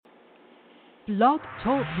Blog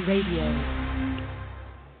Talk Radio.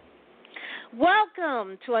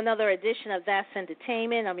 Welcome to another edition of That's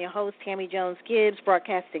Entertainment. I'm your host, Tammy Jones Gibbs,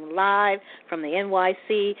 broadcasting live from the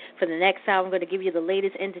NYC. For the next hour, I'm going to give you the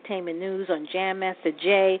latest entertainment news on Jam Master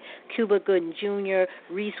Jay, Cuba Gooding Jr.,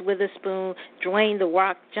 Reese Witherspoon, Dwayne The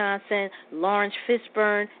Rock Johnson, Lawrence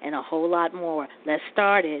Fishburne, and a whole lot more. Let's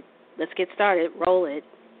get started. Roll it.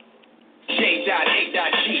 J.A.G.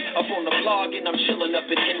 Up on the blog and I'm chilling up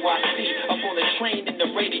in NYC. Up on the train and the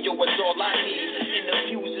radio is all I need. In the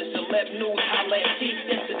fuse and celeb news, holla at T.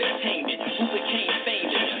 That's entertainment. Who became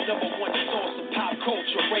famous? Number one source of pop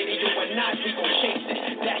culture. Radio and not, we gon' chase it.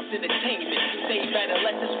 That's entertainment. Save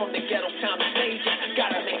adolescents from the ghetto town stages.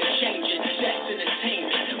 Gotta make a change. That's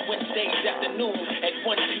entertainment. Wednesdays afternoon at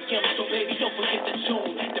 1 p.m. So baby, don't forget the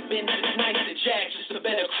tune. The Benz is nice, the Jags just a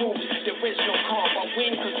better cruise. There is no calm, I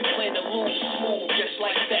win cause you plan to lose. Smooth, just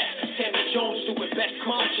like that. Tammy Jones do it best,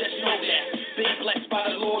 come on, just know that. Been blessed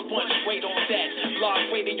by the Lord once, wait on that.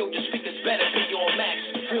 Blog radio, your speakers better be on max.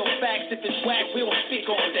 Real facts, if it's whack, we don't speak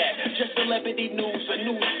on that. Just celebrity news, a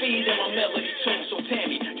news feed, and my melody tune. So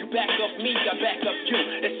Tammy, you back up me, I back up you.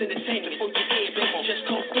 That's entertainment for your ear, baby, just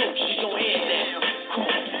come through. She gon' hear now, come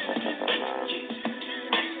on.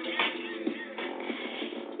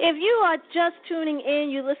 If you are just tuning in,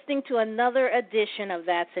 you're listening to another edition of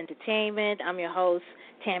That's Entertainment. I'm your host,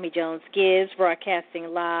 Tammy Jones Gibbs, broadcasting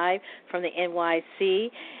live from the NYC.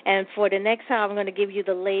 And for the next hour, I'm going to give you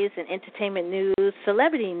the latest in entertainment news,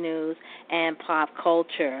 celebrity news, and pop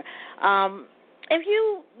culture. If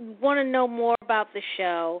you want to know more about the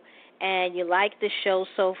show and you like the show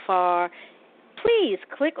so far, please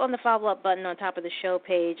click on the follow-up button on top of the show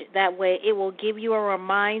page. That way it will give you a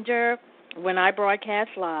reminder when I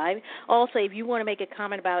broadcast live. Also, if you want to make a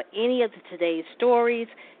comment about any of today's stories,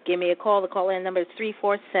 give me a call. The call-in number is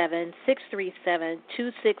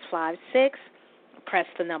 347-637-2656. Press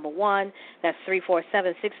the number 1. That's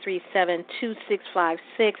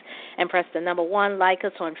 347-637-2656. And press the number 1. Like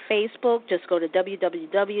us on Facebook. Just go to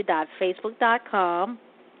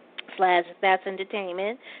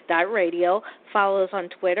www.facebook.com/that'sentertainment.radio. Follow us on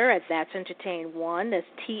Twitter at That's Entertain1. That's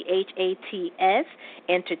THATS,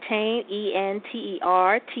 Entertain,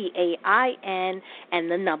 ENTERTAIN, and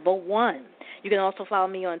the number 1. You can also follow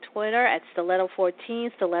me on Twitter at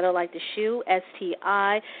Stiletto14, Stiletto like the shoe,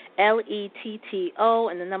 STILETTO,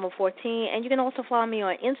 and the number 14. And you can also follow me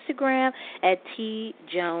on Instagram at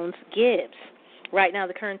TJonesGibbs. Right now,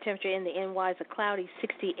 the current temperature in the NY is a cloudy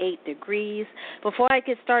 68 degrees. Before I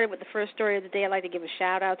get started with the first story of the day, I'd like to give a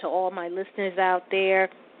shout-out to all my listeners out there.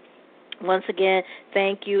 Once again,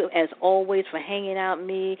 thank you, as always, for hanging out with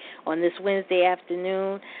me on this Wednesday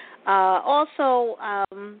afternoon. Also,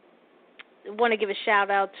 want to give a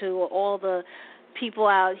shout-out to all the people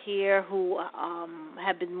out here who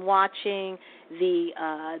have been watching the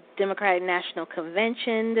Democratic National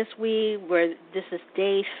Convention this week, where this is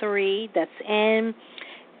day 3 that's in.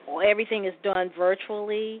 Everything is done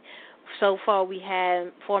virtually. So far, we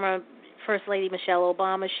had former First Lady Michelle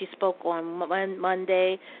Obama. She spoke on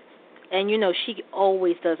Monday, and you know she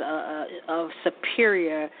always does a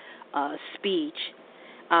superior speech.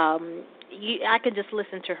 I could just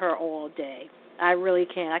listen to her all day. I really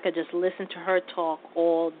can. I could just listen to her talk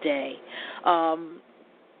all day.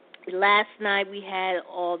 Last night we had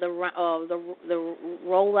all the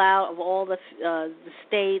rollout of all the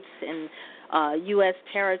states and U.S.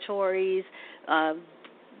 territories,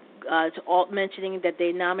 mentioning that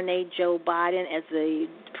they nominate Joe Biden as the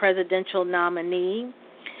presidential nominee.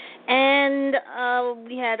 And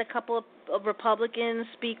we had a couple of Republicans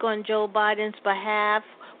speak on Joe Biden's behalf,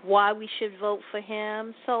 why we should vote for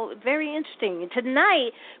him. So very interesting.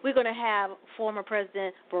 Tonight we're going to have former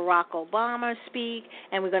President Barack Obama speak,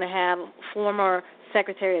 and we're going to have former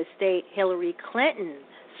Secretary of State Hillary Clinton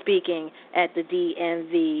speaking at the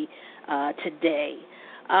DMV today.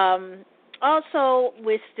 Also,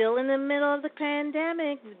 we're still in the middle of the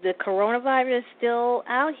pandemic. The coronavirus is still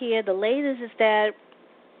out here. The latest is that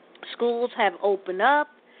schools have opened up.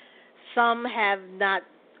 Some have not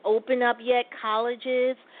opened up yet,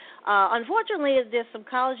 colleges. Unfortunately, there's some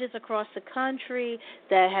colleges across the country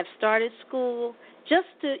that have started school a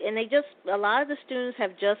lot of the students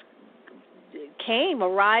have just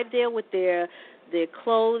arrived there with their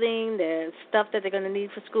clothing, their stuff that they're going to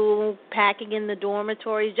need for school, packing in the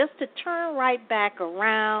dormitories, just to turn right back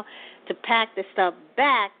around to pack the stuff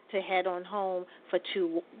back to head on home for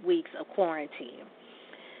 2 weeks of quarantine.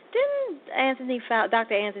 Didn't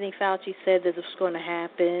Dr. Anthony Fauci said that this was going to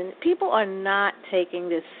happen? People are not taking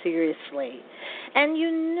this seriously. And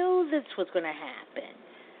you knew this was going to happen.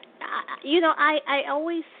 I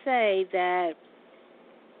always say that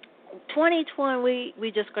 2020,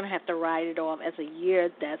 we're just going to have to write it off as a year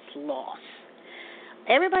that's lost.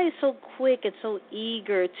 Everybody's so quick and so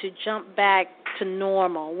eager to jump back to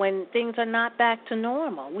normal when things are not back to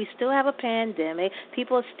normal. We still have a pandemic.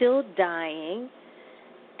 People are still dying.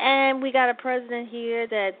 And we got a president here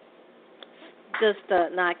that just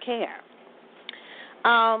does not care.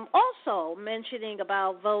 Also, mentioning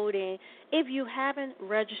about voting, if you haven't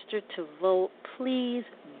registered to vote, please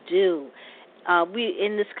do. We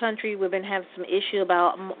in this country, we've been having some issue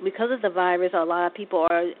about, because of the virus, a lot of people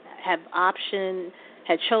had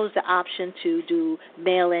chose the option to do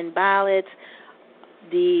mail-in ballots.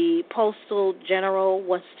 The Postal General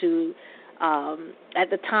wants to, at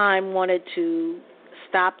the time, wanted to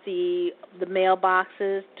stop the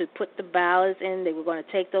mailboxes to put the ballots in. They were going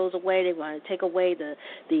to take those away. They were going to take away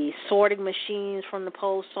the sorting machines from the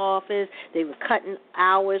post office. They were cutting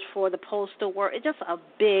hours for the postal work. It's just a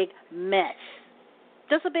big mess.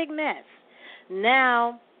 Just a big mess.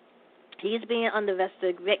 Now, he's being under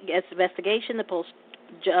investigation.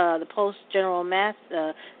 The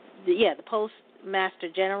Postmaster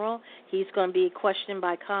General. He's going to be questioned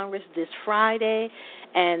by Congress this Friday,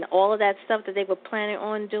 and all of that stuff that they were planning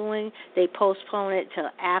on doing, they postponed it till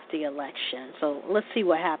after the election. So let's see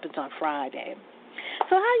what happens on Friday.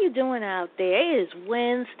 So how you doing out there? It is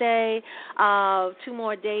Wednesday, 2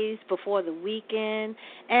 more days before the weekend,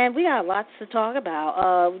 and we got lots to talk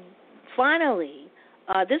about. Finally,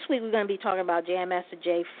 this week we're going to be talking about Jam Master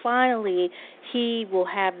Jay. Finally, he will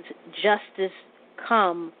have justice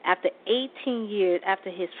come after 18 years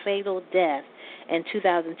after his fatal death in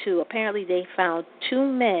 2002. Apparently, they found 2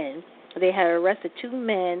 men. They had arrested 2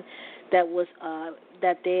 men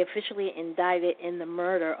that they officially indicted in the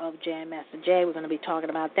murder of Jam Master Jay. We're going to be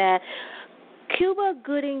talking about that. Cuba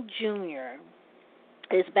Gooding Jr.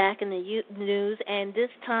 is back in the news, and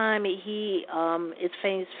this time he is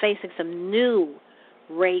facing some new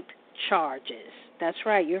rape charges. That's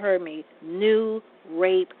right, you heard me. New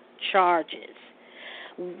rape charges.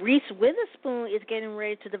 Reese Witherspoon is getting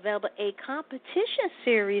ready to develop a competition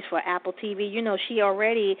series for Apple TV. You know, she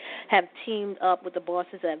already have teamed up with the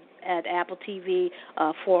bosses at Apple TV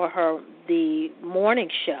for the morning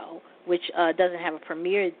show, which doesn't have a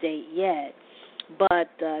premiere date yet. But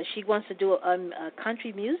she wants to do a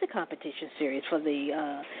country music competition series for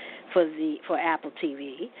Apple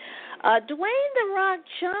TV. Dwayne "The Rock"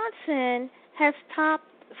 Johnson has topped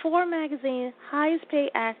Forbes magazine highest paid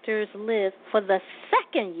actors list for the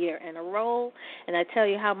 2nd year in a row, and I tell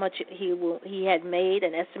you how much he had made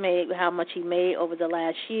and estimated how much he made over the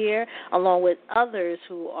last year, along with others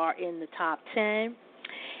who are in the top 10.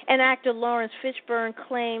 And actor Lawrence Fishburne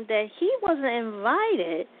claimed that he wasn't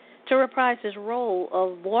invited to reprise his role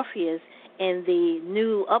of Morpheus in the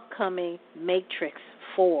new upcoming Matrix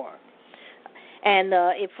 4. And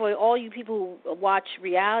for all you people who watch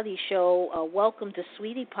reality show, Welcome to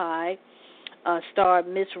Sweetie Pie, star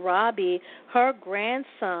Miss Robbie, her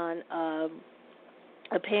grandson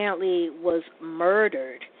apparently was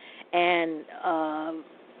murdered. And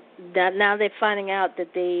now they're finding out that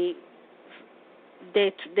they're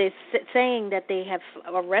saying that they have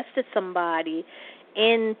arrested somebody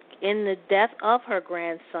in the death of her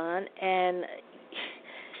grandson, and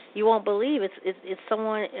you won't believe it's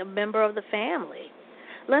someone, a member of the family.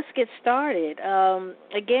 Let's get started.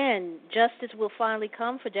 Again, justice will finally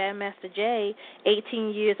come for Jam Master Jay.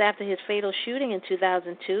 18 years after his fatal shooting in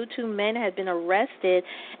 2002, 2 men had been arrested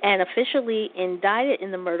and officially indicted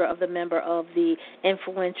in the murder of the member of the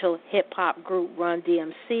influential hip-hop group Run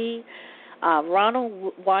DMC,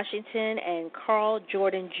 Ronald Washington and Carl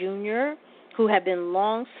Jordan Jr., who have been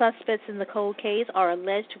long suspects in the cold case, are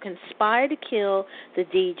alleged to conspire to kill the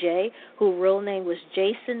DJ, whose real name was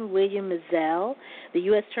Jason William Mizell. The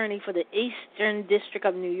U.S. Attorney for the Eastern District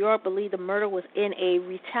of New York believed the murder was in a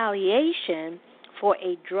retaliation for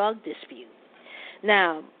a drug dispute.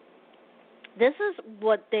 Now, this is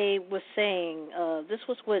what they were saying. This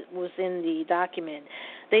was what was in the document.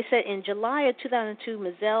 They said in July of 2002,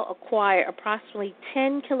 Mizell acquired approximately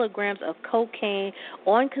 10 kilograms of cocaine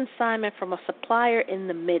on consignment from a supplier in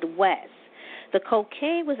the Midwest. The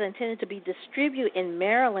cocaine was intended to be distributed in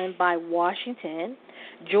Maryland by Washington,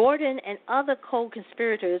 Jordan, and other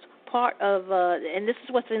co-conspirators, and this is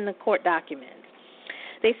what's in the court documents.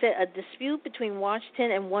 They said a dispute between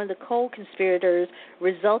Washington and one of the co-conspirators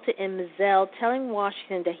resulted in Mizell telling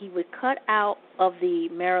Washington that he would cut out of the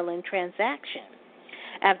Maryland transaction.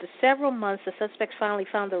 After several months, the suspects finally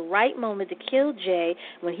found the right moment to kill Jay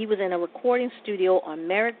when he was in a recording studio on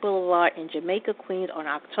Merritt Boulevard in Jamaica, Queens on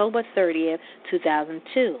October 30th,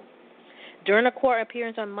 2002. During a court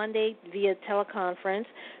appearance on Monday via teleconference,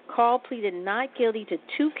 Carl pleaded not guilty to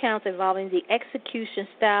 2 counts involving the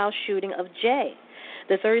execution-style shooting of Jay.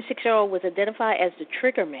 The 36-year-old was identified as the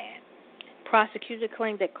trigger man. Prosecutors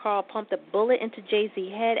claimed that Carl pumped a bullet into Jay's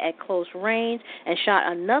head at close range and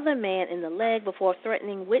shot another man in the leg before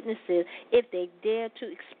threatening witnesses if they dared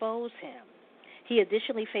to expose him. He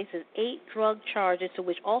additionally faces 8 drug charges, to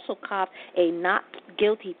which also copped a not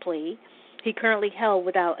guilty plea. He currently held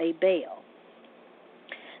without a bail.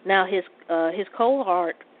 Now, his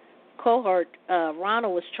cohort,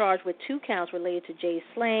 Ronald, was charged with 2 counts related to Jay's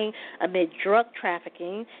slaying amid drug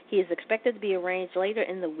trafficking. He is expected to be arraigned later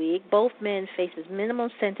in the week. Both men face a minimum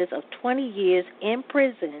sentence of 20 years in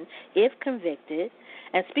prison if convicted.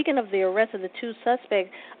 And speaking of the arrest of the 2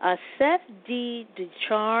 suspects, Seth D.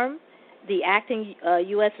 Ducharme, the acting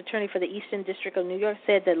U.S. Attorney for the Eastern District of New York,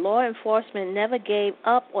 said that law enforcement never gave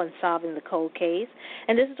up on solving the cold case.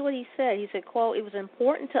 And this is what he said. He said, quote, "It was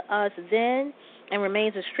important to us then and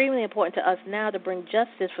remains extremely important to us now to bring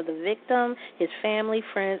justice for the victim, his family,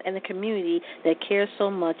 friends, and the community that cares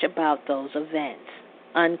so much about those events,"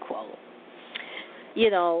 unquote. You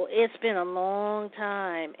know, it's been a long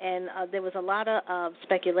time, and there was a lot of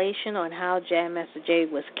speculation on how Jam Master Jay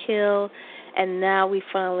was killed, and now they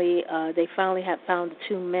finally have found the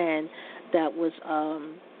 2 men that was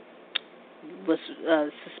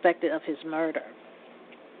suspected of his murder.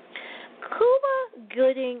 Cuba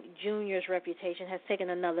Gooding Jr.'s reputation has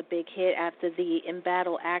taken another big hit after the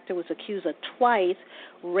embattled actor was accused of twice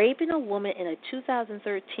raping a woman in a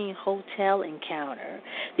 2013 hotel encounter.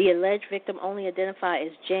 The alleged victim, only identified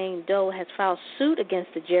as Jane Doe, has filed suit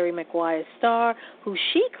against the Jerry Maguire star, who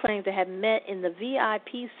she claimed to have met in the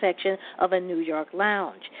VIP section of a New York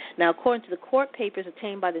lounge. Now, according to the court papers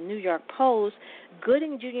obtained by the New York Post,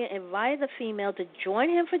 Gooding Jr. invited the female to join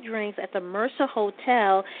him for drinks at the Mercer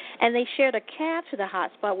Hotel, and they shared a cab to the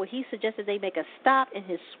hotspot where he suggested they make a stop in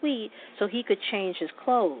his suite so he could change his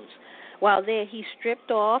clothes. While there, he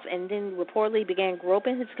stripped off and then reportedly began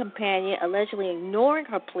groping his companion, allegedly ignoring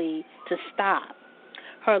her plea to stop.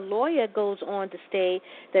 Her lawyer goes on to state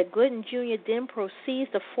that Gooden Jr. then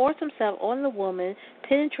proceeds to force himself on the woman,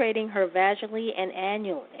 penetrating her vaginally and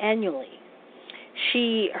annually.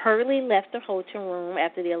 She hurriedly left the hotel room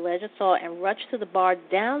after the alleged assault and rushed to the bar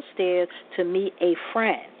downstairs to meet a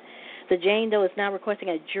friend. The Jane Doe is now requesting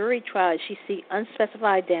a jury trial as she seeks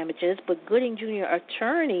unspecified damages, but Gooding Jr.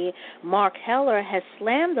 attorney Mark Heller has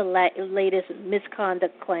slammed the latest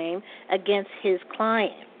misconduct claim against his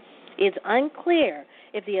client. It's unclear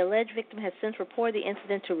if the alleged victim has since reported the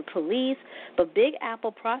incident to the police, but Big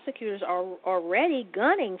Apple prosecutors are already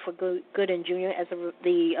gunning for Gooden Jr. as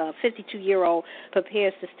the 52-year-old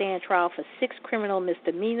prepares to stand trial for 6 criminal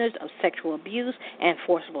misdemeanors of sexual abuse and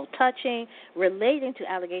forcible touching relating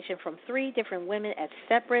to allegations from 3 different women at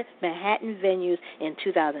separate Manhattan venues in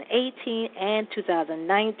 2018 and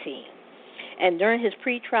 2019. And during his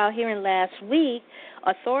pretrial hearing last week,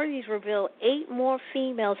 authorities revealed 8 more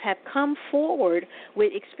females have come forward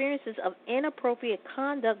with experiences of inappropriate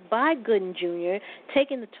conduct by Gooden Jr.,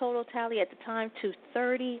 taking the total tally at the time to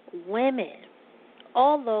 30 women,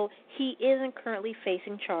 although he isn't currently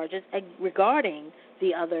facing charges regarding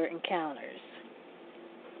the other encounters.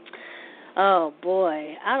 Oh,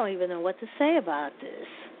 boy, I don't even know what to say about this.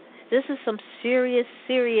 This is some serious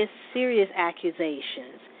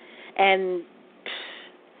accusations. And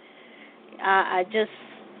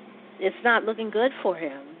it's not looking good for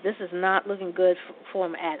him. This is not looking good for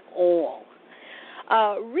him at all.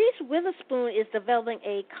 Reese Witherspoon is developing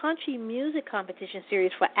a country music competition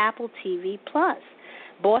series for Apple TV+.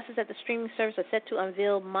 Bosses at the streaming service are set to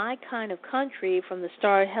unveil My Kind of Country from the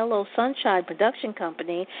star Hello Sunshine production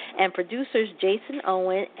company, and producers Jason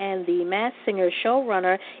Owen and the Masked Singer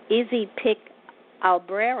showrunner Izzy Pick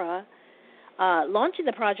Albrera launching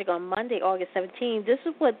the project on Monday, August 17. This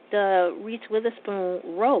is what Reese Witherspoon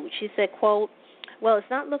wrote. She said, quote, "Well, it's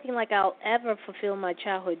not looking like I'll ever fulfill my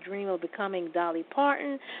childhood dream of becoming Dolly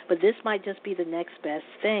Parton, but this might just be the next best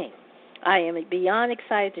thing. I am beyond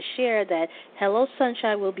excited to share that Hello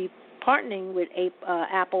Sunshine will be partnering with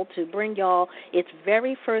Apple to bring y'all its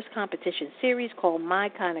very first competition series called My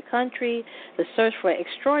Kind of Country, the search for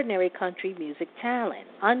extraordinary country music talent,"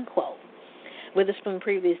 unquote. Witherspoon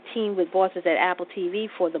previously teamed with bosses at Apple TV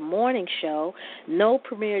for the morning show. No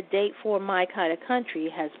premiere date for My Kind of Country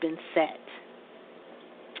has been set.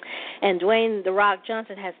 And Dwayne "The Rock"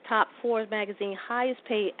 Johnson has topped Forbes magazine highest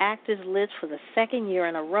paid actors list for the second year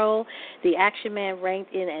in a row. The action man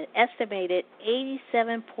ranked in an estimated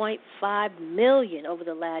 $87.5 million over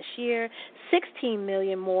the last year, $16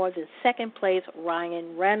 million more than second place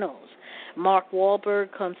Ryan Reynolds. Mark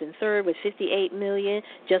Wahlberg comes in third with $58 million,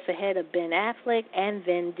 just ahead of Ben Affleck and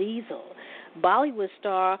Vin Diesel. Bollywood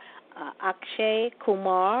star Akshay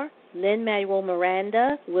Kumar, Lin-Manuel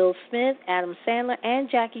Miranda, Will Smith, Adam Sandler, and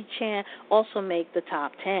Jackie Chan also make the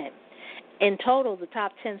top 10. In total, the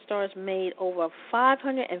top 10 stars made over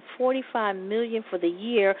 $545 million for the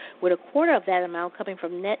year, with a quarter of that amount coming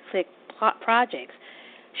from Netflix projects,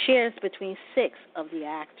 shares between 6 of the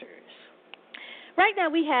actors. Right now,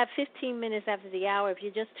 we have 15 minutes after the hour. If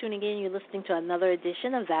you're just tuning in, you're listening to another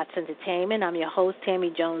edition of That's Entertainment. I'm your host,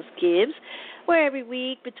 Tammy Jones Gibbs, where every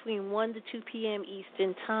week between 1 to 2 p.m.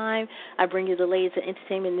 Eastern Time, I bring you the latest in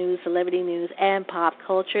entertainment news, celebrity news, and pop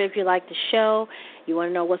culture. If you like the show, you want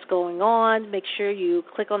to know what's going on, make sure you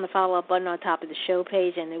click on the follow-up button on top of the show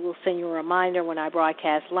page, and it will send you a reminder when I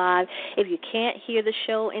broadcast live. If you can't hear the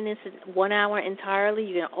show in its 1 hour entirely,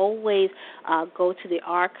 you can always go to the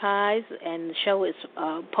archives, and the show is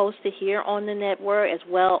posted here on the network as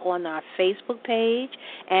well on our Facebook page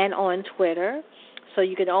and on Twitter. So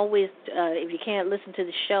you can always, if you can't listen to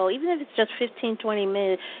the show, even if it's just 15, 20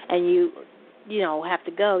 minutes and you have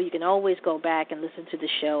to go, you can always go back and listen to the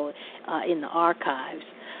show in the archives.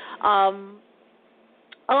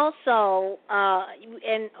 Also,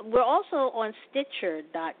 and we're also on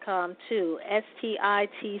Stitcher.com too,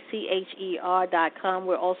 STITCHER.com.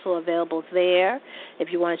 We're also available there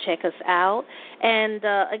if you want to check us out. And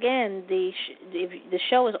again, the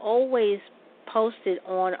show is always posted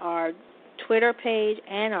on our Twitter page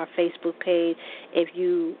and our Facebook page. If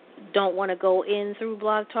you don't want to go in through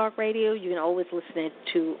Blog Talk Radio, you can always listen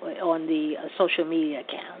to on the social media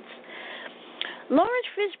accounts. Lawrence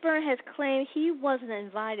Fishburne has claimed he wasn't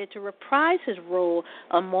invited to reprise his role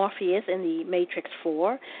of Morpheus in The Matrix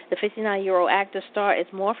 4. The 59-year-old actor starred as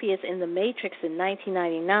Morpheus in The Matrix in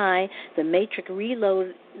 1999, The Matrix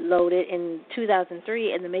Reloaded in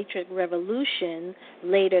 2003, and The Matrix Revolution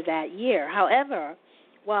later that year. However,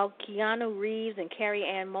 while Keanu Reeves and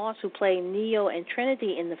Carrie-Anne Moss, who play Neo and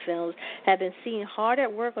Trinity in the films, have been seen hard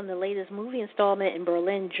at work on the latest movie installment in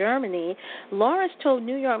Berlin, Germany, Lawrence told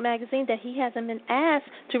New York Magazine that he hasn't been asked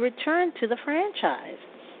to return to the franchise.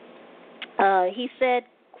 He said,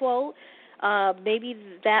 quote, maybe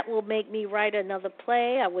that will make me write another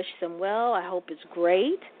play. I wish them well. I hope it's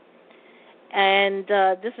great. And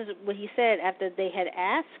this is what he said after they had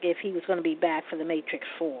asked if he was going to be back for The Matrix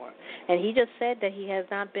 4. And he just said that he has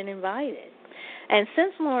not been invited. And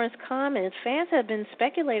since Lawrence's comments, fans have been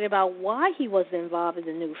speculating about why he wasn't involved in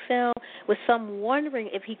the new film, with some wondering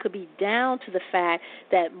if he could be down to the fact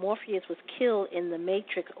that Morpheus was killed in the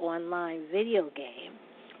Matrix online video game.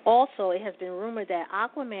 Also, it has been rumored that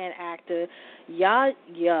Aquaman actor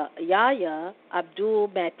Yahya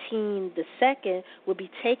Abdul-Mateen II will be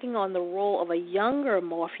taking on the role of a younger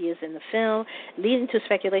Morpheus in the film, leading to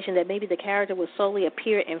speculation that maybe the character will solely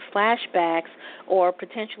appear in flashbacks or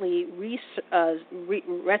potentially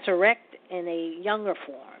resurrect in a younger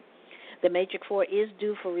form. The Matrix 4 is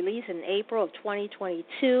due for release in April of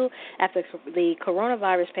 2022 after the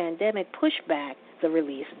coronavirus pandemic pushed back the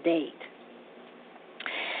release date.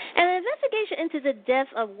 An investigation into the death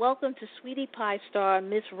of Welcome to Sweetie Pie star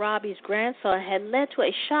Miss Robbie's grandson had led to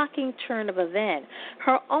a shocking turn of events.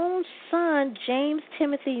 Her own son, James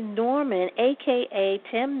Timothy Norman, a.k.a.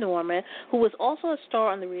 Tim Norman, who was also a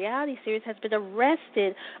star on the reality series, has been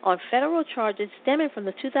arrested on federal charges stemming from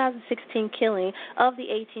the 2016 killing of the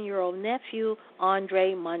 18-year-old nephew,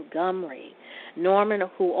 Andre Montgomery. Norman,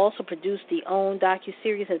 who also produced the OWN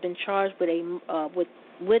docuseries, has been charged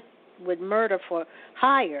with murder for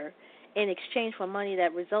hire in exchange for money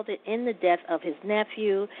that resulted in the death of his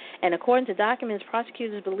nephew. And according to documents,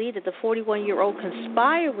 prosecutors believe that the 41-year-old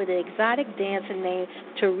conspired with an exotic dancer named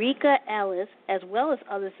Tarika Ellis, as well as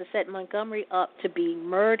others, to set Montgomery up to be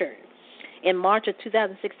murdered. In March of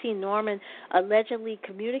 2016, Norman allegedly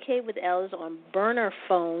communicated with Ellis on burner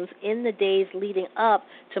phones in the days leading up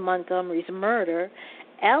to Montgomery's murder.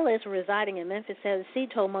 Ellis, residing in Memphis, Tennessee,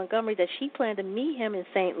 told Montgomery that she planned to meet him in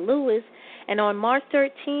St. Louis. And on March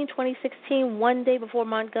 13, 2016, one day before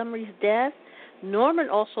Montgomery's death, Norman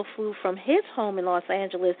also flew from his home in Los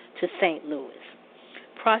Angeles to St. Louis.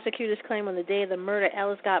 Prosecutors claim on the day of the murder,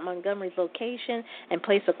 Ellis got Montgomery's location and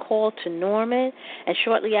placed a call to Norman. And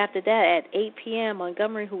shortly after that, at 8 p.m.,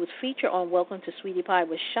 Montgomery, who was featured on Welcome to Sweetie Pie,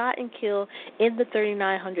 was shot and killed in the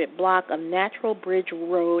 3900 block of Natural Bridge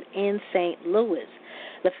Road in St. Louis.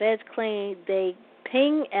 The feds claim they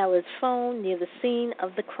ping Ellis' phone near the scene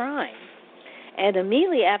of the crime. And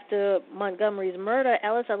immediately after Montgomery's murder,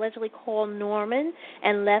 Ellis allegedly called Norman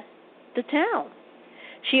and left the town.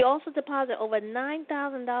 She also deposited over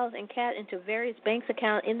 $9,000 in cash into various banks'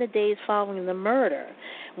 accounts in the days following the murder.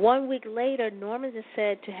 1 week later, Norman is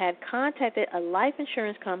said to have contacted a life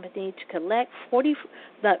insurance company to collect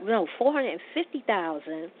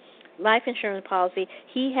 $450,000 life insurance policy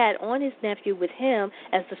he had on his nephew with him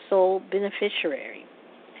as the sole beneficiary.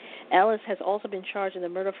 Ellis has also been charged in the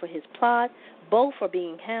murder for his plot. Both are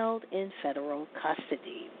being held in federal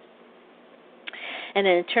custody. And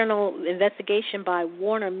an internal investigation by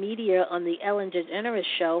Warner Media on the Ellen DeGeneres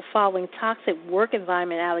show following toxic work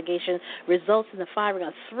environment allegations results in the firing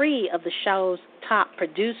of 3 of the show's top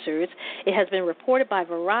producers. It has been reported by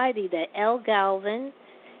Variety that Elle Galvin,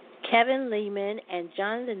 Kevin Lehman, and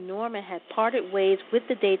Jonathan Norman had parted ways with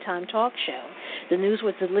the daytime talk show. The news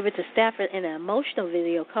was delivered to Stafford in an emotional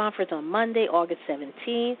video conference on Monday, August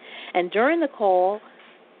 17, and during the call,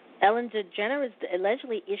 Ellen DeGeneres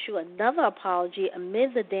allegedly issued another apology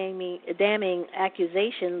amid the damning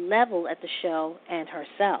accusation leveled at the show and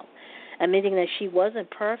herself. Admitting that she wasn't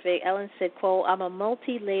perfect, Ellen said, quote, "I'm a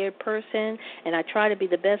multi-layered person, and I try to be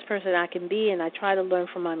the best person I can be, and I try to learn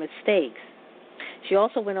from my mistakes." She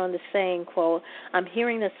also went on to saying, quote, "I'm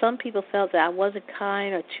hearing that some people felt that I wasn't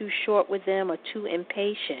kind or too short with them or too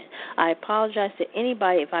impatient. I apologize to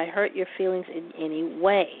anybody if I hurt your feelings in any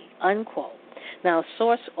way," unquote. Now, a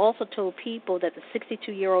source also told People that the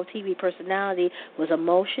 62-year-old TV personality was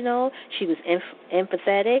emotional. She was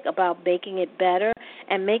empathetic about making it better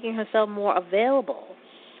and making herself more available.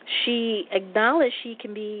 She acknowledged she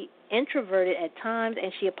can be introverted at times,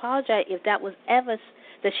 and she apologized if that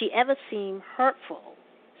she ever seemed or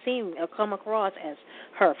come across as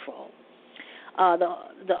hurtful.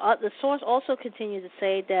 The source also continued to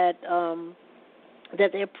say that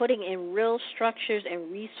they're putting in real structures and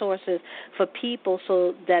resources for people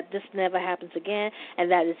so that this never happens again, and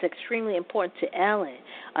that is extremely important to Ellen.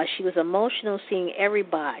 She was emotional seeing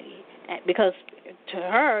everybody because to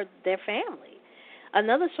her, they're family.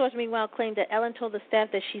 Another source, meanwhile, claimed that Ellen told the staff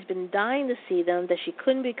that she's been dying to see them, that she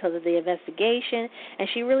couldn't because of the investigation, and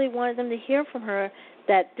she really wanted them to hear from her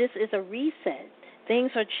that this is a reset. Things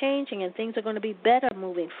are changing and things are going to be better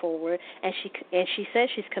moving forward, and she says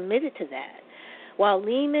she's committed to that. While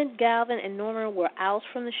Lehman, Galvin, and Norman were out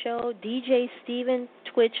from the show, DJ Stephen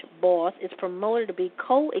Twitch Boss is promoted to be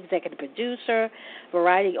co-executive producer.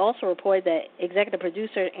 Variety also reported that executive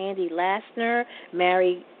producer Andy Lassner,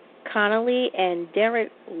 Mary Connolly, and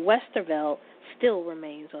Derek Westervelt still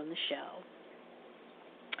remains on the show.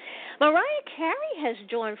 Mariah Carey has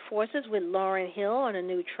joined forces with Lauryn Hill on a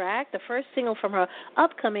new track, the first single from her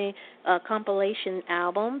upcoming compilation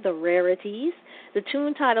album, The Rarities. The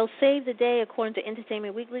tune titled Save the Day, according to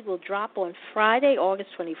Entertainment Weekly, will drop on Friday, August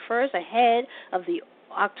 21st, ahead of the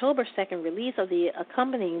October 2nd release of the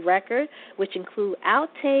accompanying record, which include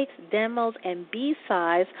outtakes, demos, and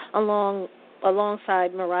B-sides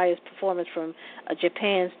alongside Mariah's performance from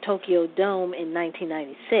Japan's Tokyo Dome in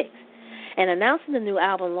 1996. And announcing the new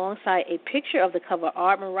album alongside a picture of the cover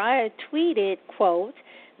art, Mariah tweeted, quote,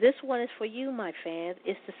 "This one is for you, my fans.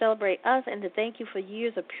 It's to celebrate us and to thank you for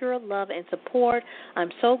years of pure love and support.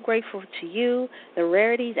 I'm so grateful to you. The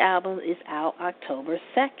Rarities album is out October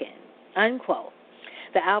 2nd, unquote.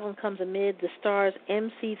 The album comes amid the star's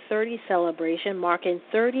MC30 celebration, marking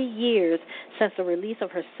 30 years since the release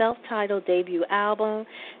of her self-titled debut album.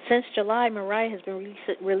 Since July, Mariah has been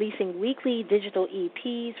releasing weekly digital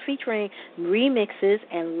EPs featuring remixes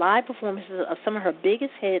and live performances of some of her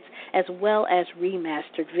biggest hits, as well as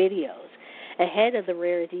remastered videos. Ahead of the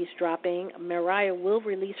Rarities dropping, Mariah will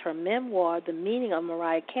release her memoir, The Meaning of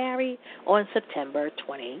Mariah Carey, on September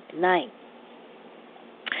 29th.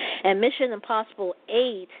 And Mission Impossible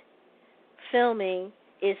 8 filming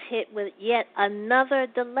is hit with yet another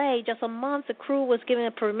delay. Just a month, the crew was given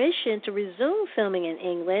permission to resume filming in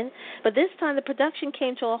England, but this time the production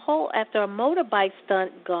came to a halt after a motorbike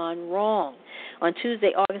stunt gone wrong. On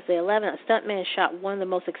Tuesday, August the 11th, a stuntman shot one of the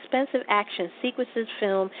most expensive action sequences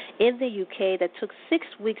filmed in the UK that took 6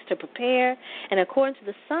 weeks to prepare, and according to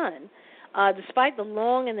The Sun, despite the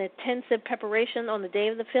long and intensive preparation on the day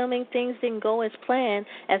of the filming, things didn't go as planned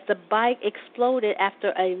as the bike exploded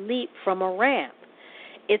after a leap from a ramp.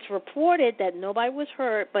 It's reported that nobody was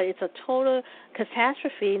hurt, but it's a total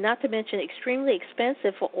catastrophe, not to mention extremely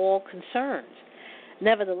expensive for all concerned.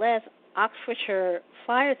 Nevertheless, Oxfordshire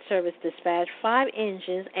Fire Service dispatched 5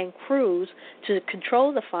 engines and crews to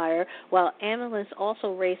control the fire, while ambulance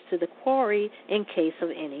also raced to the quarry in case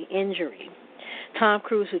of any injury. Tom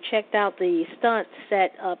Cruise, who checked out the stunt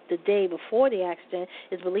set up the day before the accident,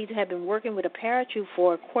 is believed to have been working with a parachute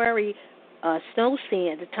for a quarry snow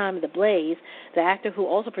scene at the time of the blaze. The actor, who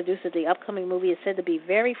also produces the upcoming movie, is said to be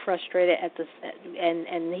very frustrated at the,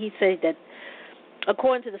 and he said that,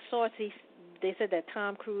 according to the source, they said that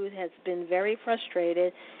Tom Cruise has been very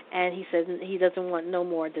frustrated, and he says he doesn't want no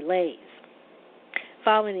more delays.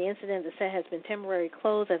 Following the incident, the set has been temporarily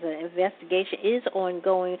closed as an investigation is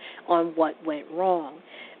ongoing on what went wrong.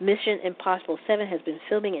 Mission Impossible 7 has been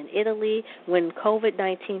filming in Italy when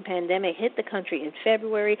COVID-19 pandemic hit the country in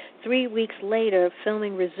February. 3 weeks later,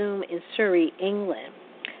 filming resumed in Surrey, England.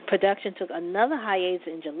 Production took another hiatus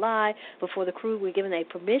in July before the crew were given a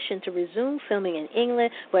permission to resume filming in England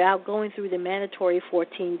without going through the mandatory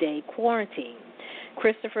 14-day quarantine.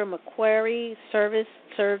 Christopher McQuarrie served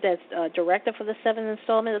as director for the seventh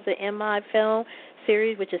installment of the MI film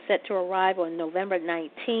series, which is set to arrive on November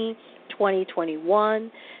 19,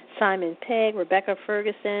 2021. Simon Pegg, Rebecca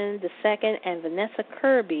Ferguson II, and Vanessa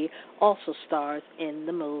Kirby also stars in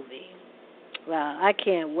the movie. Wow, I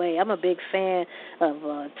can't wait. I'm a big fan of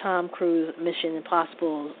Tom Cruise Mission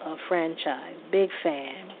Impossible franchise. Big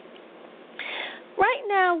fan. Right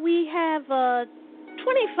now we have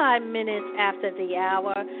 25 minutes after the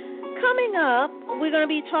hour. Coming up, we're going to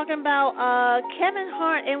be talking about Kevin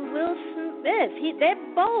Hart and Will Smith. They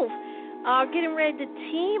both are getting ready to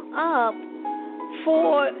team up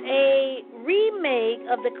for a remake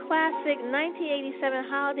of the classic 1987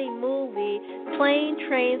 holiday movie, Planes,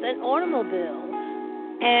 Trains, and Automobiles.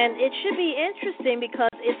 And it should be interesting because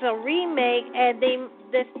it's a remake, and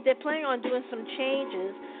they're planning on doing some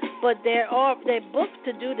changes, but they're booked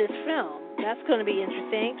to do this film. That's going to be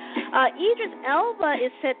interesting. Idris Elba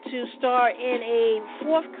is set to star in a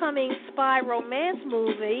forthcoming spy romance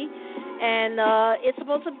movie, and it's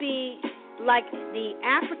supposed to be like the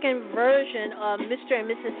African version of Mr. and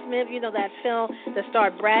Mrs. Smith, you know, that film that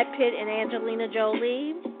starred Brad Pitt and Angelina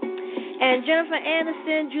Jolie. And Jennifer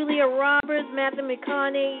Aniston, Julia Roberts, Matthew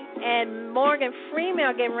McConaughey, and Morgan Freeman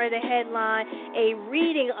are getting ready to headline a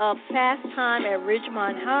reading of Fast Time at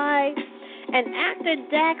Ridgemont High. And actor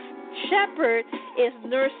Dax Shepard is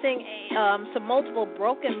nursing some multiple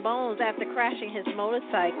broken bones after crashing his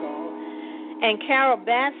motorcycle. And Carol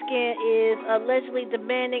Baskin is allegedly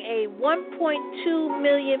demanding a $1.2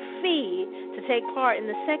 million fee to take part in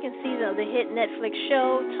the second season of the hit Netflix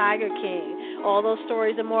show Tiger King. All those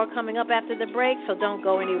stories and more coming up after the break, so don't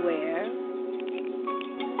go anywhere.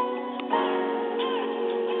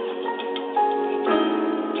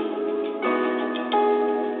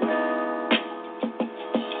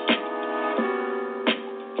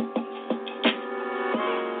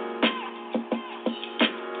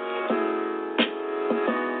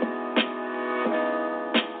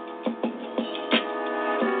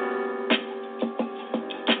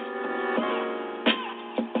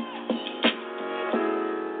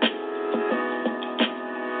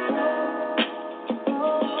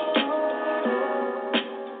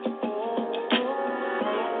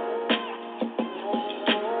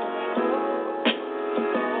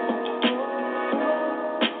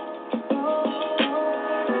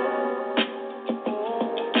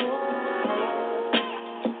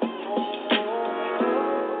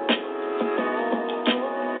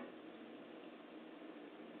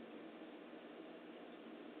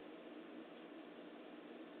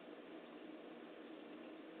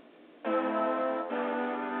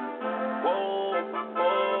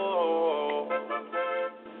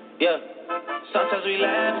 Yeah, sometimes we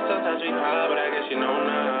laugh and sometimes we cry, but I guess you know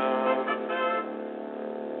now.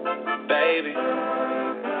 Baby,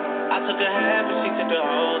 I took a half and she took the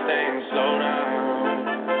whole thing. Slow down.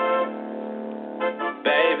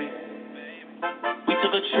 Baby, we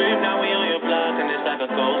took a trip, now we on your block and it's like a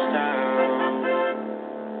ghost town.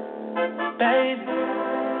 Baby,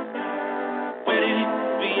 where did you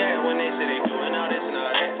be at when they say they doing all this and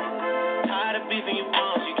all that? Tired of beefing you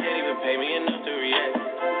bums, you can't even pay me enough to react.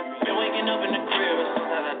 Been waking up in the crib and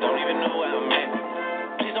sometimes I don't even know where I'm at.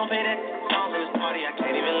 Please don't pay that songs in this party, I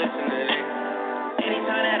can't even listen to that.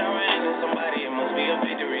 Anytime that I run into somebody, it must be a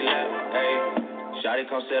victory lap. Hey, shawty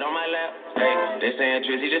come sit on my lap. Hey, they saying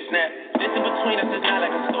Drizzy just snap. This in between us is not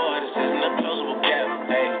like a store, this isn't a closable gap.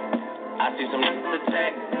 Hey, I see some niggas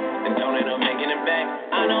attack and don't end up making it back.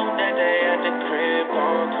 I know that they at the crib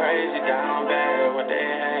going crazy, down bad. What they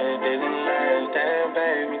had didn't last, damn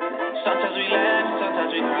baby. Sometimes we laugh, sometimes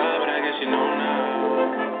we cry, but I guess you know now.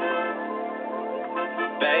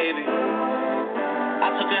 Baby, I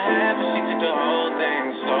took a half and she took the whole thing.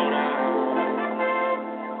 Slow down.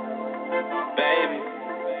 Baby,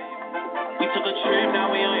 we took a trip, now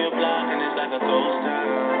we on your block and it's like a ghost town.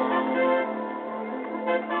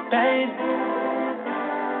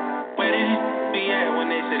 Where did it be at when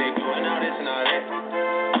they say they doing all this and all that?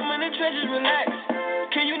 I'm in the trenches, relax.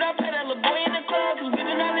 Can you not play that little boy in the club? Cause we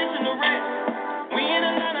do not listen to rap. We in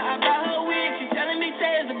Atlanta, I buy her wig. She telling me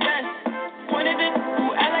Tay is the best. Pointed it,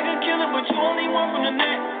 who act like a killer, but you only one from the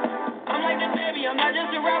net. I'm like the baby, I'm not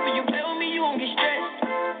just a rapper. You play with me, you won't get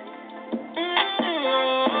stressed.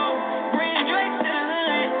 Bring Drake to the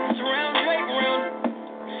hood, surround Drake round.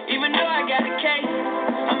 Even though I got a case,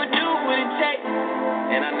 I'ma do what it takes.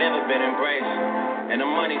 And I never been embraced, and the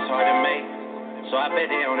money's hard to make. So I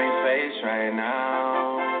bet they on their face right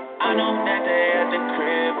now. I know that they at the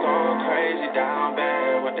crib going crazy down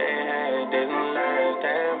bad. What they had didn't last,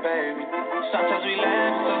 damn baby. Sometimes we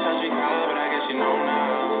laugh, sometimes we cry, but I guess you know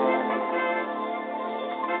now.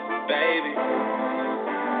 Baby,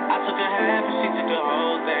 I took a half and she took the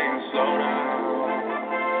whole thing. Slow down,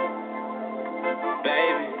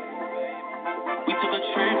 baby. We took a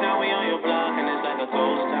trip, now we on your block and it's like a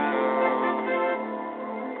ghost town.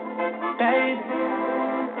 Baby,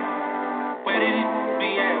 where did it be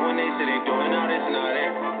at when they say they doing all this and all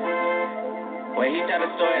that? Well, he tell the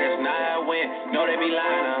story, that's not how it went. No, they be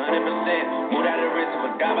lying 100%. Moved out of the risk,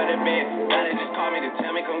 forgot about the bed. Now they just call me to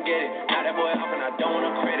tell me come get it. Now that boy off and I don't want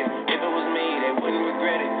no credit. If it was me, they wouldn't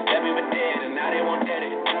regret it. Left me for dead and now they want dead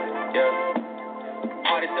it. Yeah.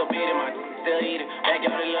 Heart is still beating, my still eating.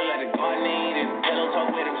 Backyard it look like the garden eating. Pillow talk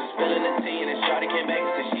with him, just spilling the tea. And then Shorty came back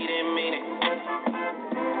and said she didn't mean it.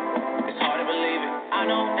 It's hard to believe it. I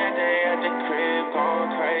know that they at the crib going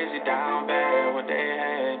crazy down bad. What they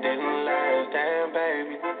had didn't last, damn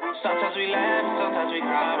baby. Sometimes we laugh, sometimes we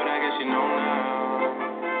cry, but I guess you know now.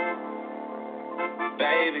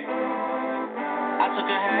 Baby, I took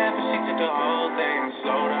a half and she took the whole thing.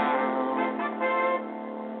 Slow down,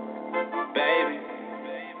 baby.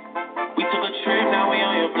 We took a trip, now we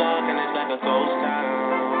on your block and it's like a ghost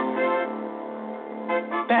town.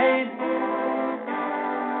 Baby,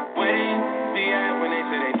 where do you be at when they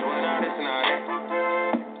say they doing all this and all that?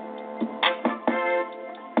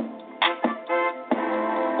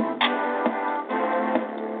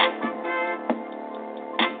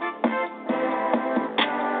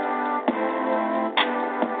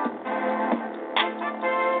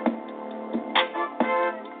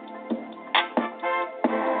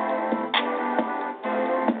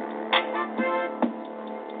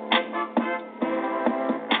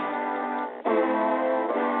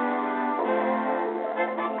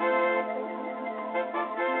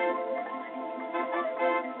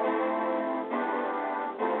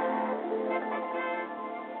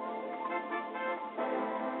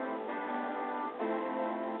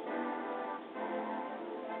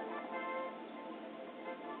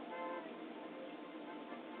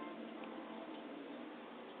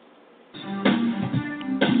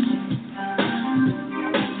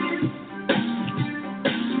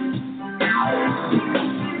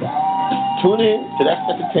 Tune in to That's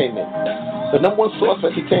Entertainment, the number one source for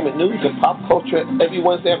entertainment news and pop culture every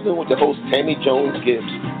Wednesday afternoon with the host Tammy Jones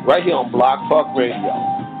Gibbs, right here on Blog Talk Radio.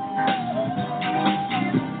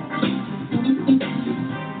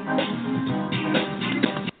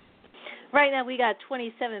 Right now we got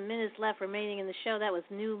 27 minutes left remaining in the show. That was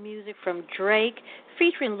new music from Drake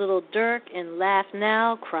featuring Lil Durk and Laugh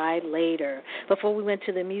Now, Cry Later. Before we went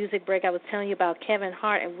to the music break, I was telling you about Kevin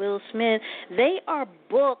Hart and Will Smith. They are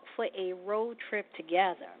booked for a road trip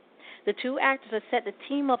together. The two actors are set to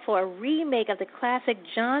team up for a remake of the classic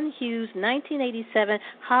John Hughes 1987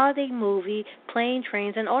 holiday movie Plane,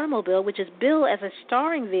 Trains, and Automobile, which is billed as a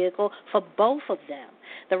starring vehicle for both of them.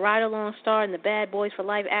 The ride-along star and the Bad Boys for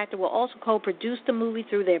Life actor will also co-produce the movie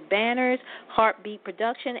through their banners, Heartbeat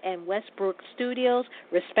Production and Westbrook Studios,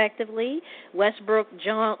 respectively. Westbrook,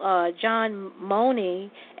 John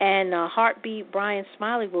Money, and Heartbeat Brian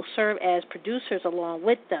Smiley will serve as producers along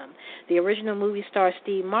with them. The original movie stars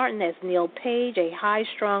Steve Martin as Neil Page, a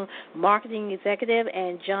high-strung marketing executive,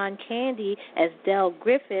 and John Candy as Del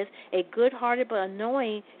Griffith, a good-hearted but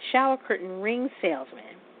annoying shower curtain ring salesman.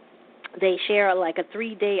 They share like a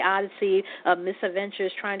 3-day odyssey of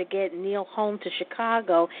misadventures trying to get Neil home to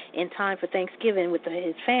Chicago in time for Thanksgiving with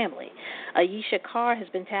his family. Ayesha Carr has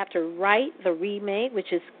been tapped to write the remake,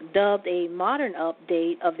 which is dubbed a modern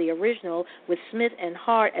update of the original, with Smith and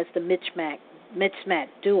Hart as the Mix-Match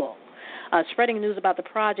duo. Spreading news about the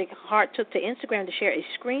project, Hart took to Instagram to share a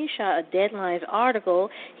screenshot of Deadline's article.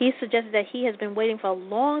 He suggested that he has been waiting for a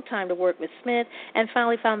long time to work with Smith and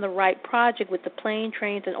finally found the right project with the Plane,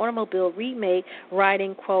 Trains, and Automobile remake,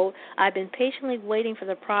 writing, quote, "I've been patiently waiting for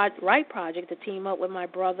the right project to team up with my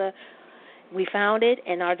brother. We found it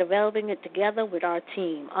and are developing it together with our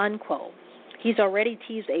team," unquote. He's already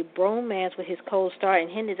teased a bromance with his co-star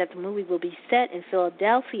and hinted that the movie will be set in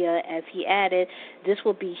Philadelphia, as he added, "This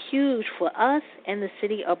will be huge for us and the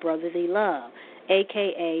city of brotherly love,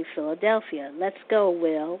 a.k.a. Philadelphia. Let's go,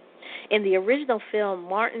 Will." In the original film,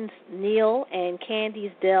 Martin, Neil, and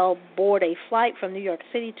Candice Dell board a flight from New York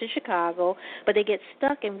City to Chicago, but they get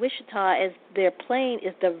stuck in Wichita as their plane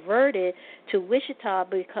is diverted to Wichita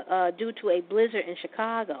due to a blizzard in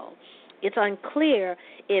Chicago. It's unclear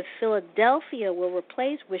if Philadelphia will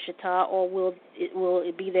replace Wichita or will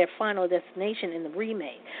it be their final destination in the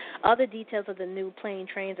remake. Other details of the new Plane,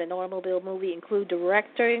 Trains, and Automobile movie include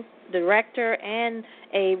director, and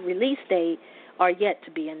a release date are yet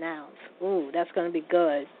to be announced. Ooh, that's going to be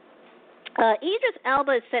good. Idris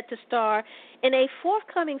Elba is set to star in a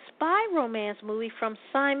forthcoming spy romance movie from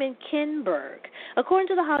Simon Kinberg. According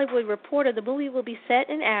to The Hollywood Reporter, the movie will be set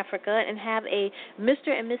in Africa and have a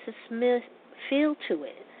Mr. and Mrs. Smith feel to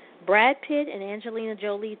it. Brad Pitt and Angelina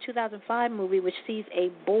Jolie 2005 movie, which sees a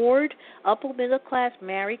bored, upper-middle-class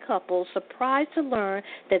married couple surprised to learn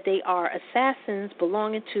that they are assassins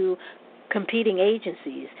belonging to competing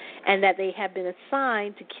agencies and that they have been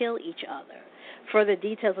assigned to kill each other. Further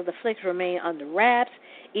details of the flick remain under wraps.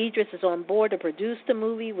 Idris is on board to produce the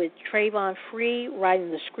movie with Trayvon Free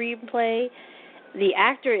writing the screenplay. The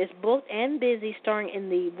actor is booked and busy starring in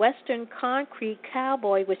the Western Concrete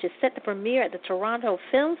Cowboy, which is set to premiere at the Toronto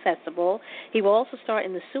Film Festival. He will also star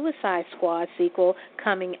in the Suicide Squad sequel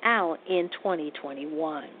coming out in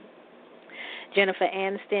 2021. Jennifer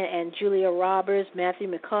Aniston and Julia Roberts, Matthew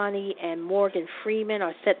McConaughey, and Morgan Freeman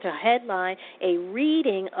are set to headline a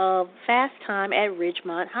reading of Fast Time at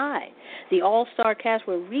Ridgemont High. The all-star cast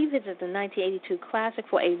will revisit the 1982 classic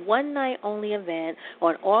for a one-night-only event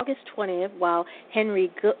on August 20th, while Henry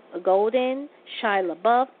Golden, Shia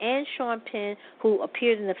LaBeouf, and Sean Penn, who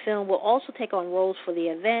appeared in the film, will also take on roles for the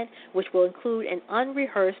event, which will include an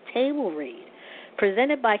unrehearsed table read.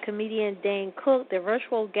 Presented by comedian Dane Cook, the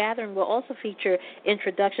virtual gathering will also feature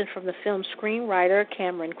introductions from the film's screenwriter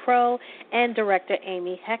Cameron Crowe and director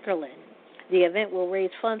Amy Heckerling. The event will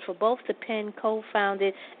raise funds for both the Penn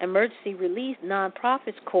co-founded Emergency Relief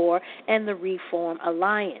Nonprofits Corps and the Reform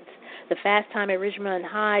Alliance. The Fast Time at Ridgemont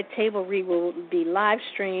High table read will be live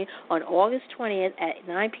streamed on August 20th at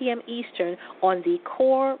 9 p.m. Eastern on the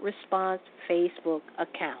Corps Response Facebook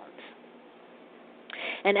accounts.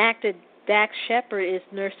 An actor Dax Shepard is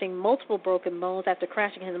nursing multiple broken bones after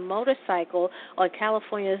crashing his motorcycle on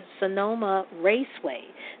California's Sonoma Raceway.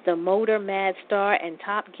 The Motor Mad star and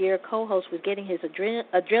Top Gear co-host was getting his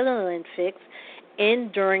adrenaline fix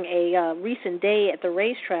during a recent day at the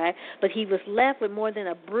racetrack, but he was left with more than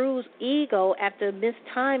a bruised ego after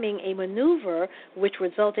mistiming a maneuver which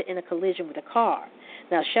resulted in a collision with a car.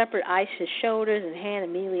 Now, Shepard iced his shoulders and hand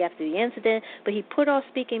immediately after the incident, but he put off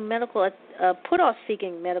seeking medical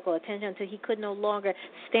attention until he could no longer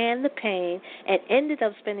stand the pain and ended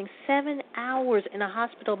up spending 7 hours in a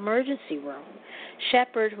hospital emergency room.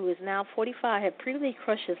 Shepard, who is now 45, had previously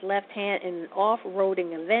crushed his left hand in an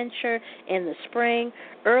off-roading adventure in the spring,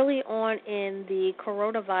 early on in the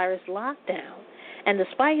coronavirus lockdown. And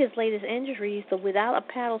despite his latest injuries, the Without a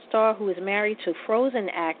Paddle star, who is married to Frozen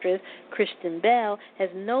actress Kristen Bell, has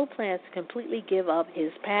no plans to completely give up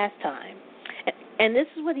his pastime. And this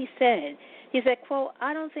is what he said. He said, quote,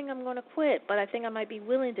 "I don't think I'm going to quit, but I think I might be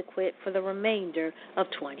willing to quit for the remainder of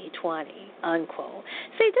 2020, unquote.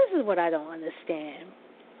 See, this is what I don't understand.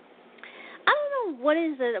 I don't know what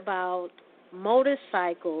is it about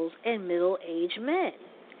motorcycles and middle-aged men.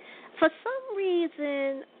 For some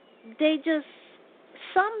reason,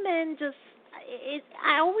 some men just,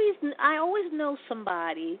 I always know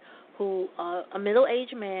somebody who, a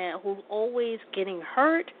middle-aged man who's always getting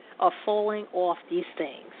hurt or falling off these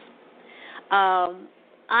things.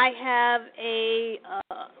 I have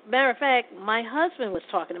matter of fact, my husband was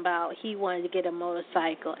talking about he wanted to get a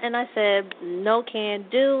motorcycle, and I said, no,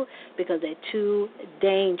 can't do, because they're too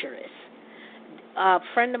dangerous. A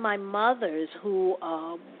friend of my mother's who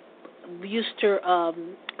used to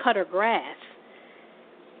cut her grass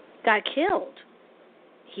got killed.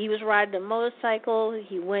 He was riding a motorcycle.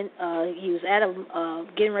 He was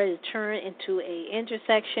getting ready to turn into a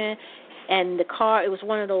intersection, and the car, it was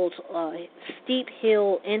one of those steep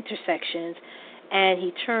hill intersections, and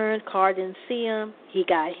he turned, car didn't see him, he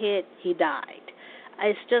got hit, he died.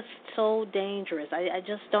 It's just so dangerous. I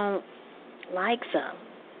just don't like them.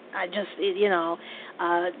 I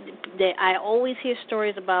always hear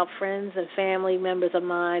stories about friends and family members of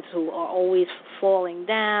mine who are always falling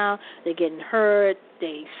down, they're getting hurt,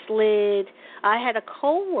 they slid. I had a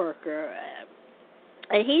coworker,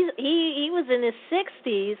 and he was in his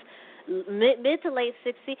 60s, mid to late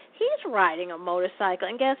 60s. He's riding a motorcycle,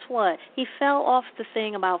 and guess what? He fell off the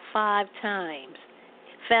thing about 5 times.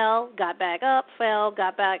 Fell, got back up, fell,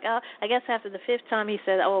 got back up. I guess after the 5th time he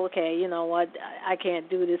said, oh, okay, you know what, I can't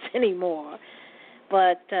do this anymore.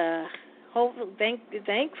 But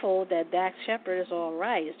thankful that Dax Shepard is all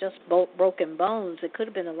right. It's just broken bones. It could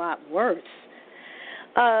have been a lot worse.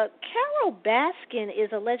 Carol Baskin is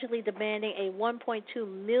allegedly demanding a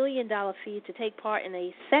 $1.2 million fee to take part in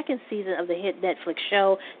a second season of the hit Netflix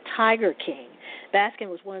show Tiger King. Baskin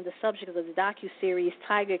was one of the subjects of the docuseries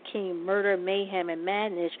Tiger King: Murder, Mayhem, and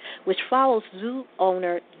Madness, which follows zoo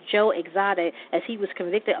owner Joe Exotic as he was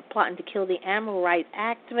convicted of plotting to kill the animal rights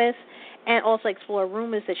activist, and also explore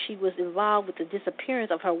rumors that she was involved with the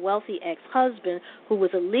disappearance of her wealthy ex-husband, who was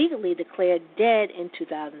illegally declared dead in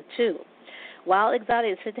 2002. While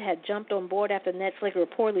Exotic is said to have jumped on board after Netflix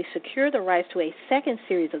reportedly secured the rights to a second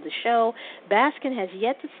series of the show, Baskin has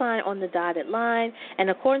yet to sign on the dotted line,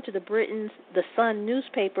 and according to Britain's The Sun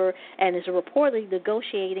newspaper, and is reportedly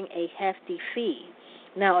negotiating a hefty fee.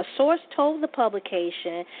 Now, a source told the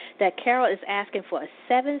publication that Carol is asking for a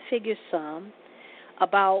 7-figure sum,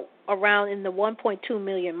 about around in the 1.2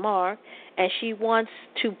 million mark, and she wants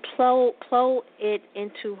to plow it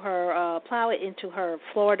into her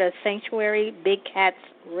Florida sanctuary, Big Cats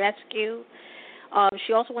Rescue.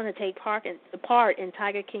 She also wanted to take part in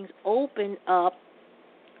Tiger King's open up.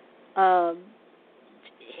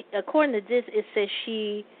 According to this, it says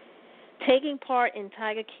she taking part in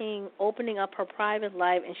Tiger King opening up her private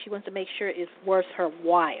life, and she wants to make sure it's worth her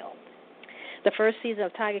while. The first season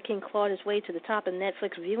of Tiger King clawed its way to the top of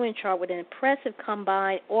Netflix viewing chart with an impressive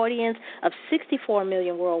combined audience of 64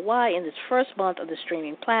 million worldwide in its first month of the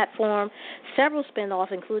streaming platform. Several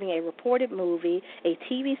spin-offs, including a reported movie, a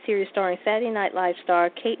TV series starring Saturday Night Live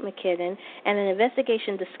star Kate McKinnon, and an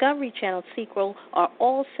investigation Discovery Channel sequel, are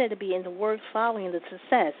all said to be in the works following the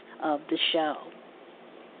success of the show.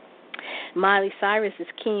 Miley Cyrus is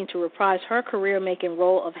keen to reprise her career-making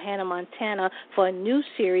role of Hannah Montana for a new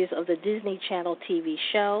series of the Disney Channel TV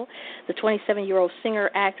show. The 27-year-old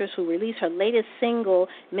singer-actress who released her latest single,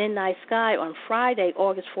 Midnight Sky, on Friday,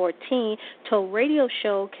 August 14, told radio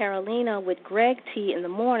show Carolina with Greg T in the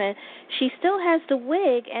morning she still has the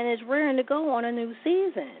wig and is raring to go on a new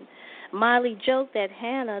season. Miley joked that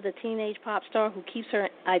Hannah, the teenage pop star who keeps her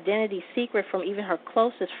identity secret from even her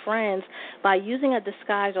closest friends by using a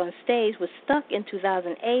disguise on stage, was stuck in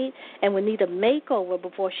 2008 and would need a makeover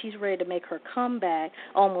before she's ready to make her comeback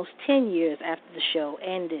almost 10 years after the show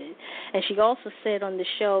ended. And she also said on the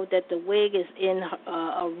show that the wig is in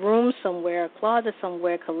a room somewhere, a closet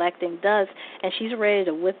somewhere, collecting dust, and she's ready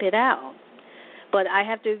to whip it out. But I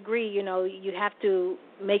have to agree, you have to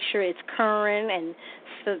make sure it's current and,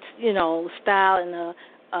 style in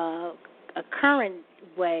a current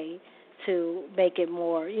way to make it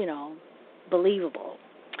more, believable.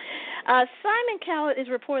 Simon Cowell is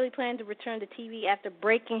reportedly planning to return to TV after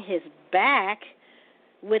breaking his back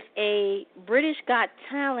with a British Got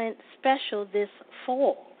Talent special this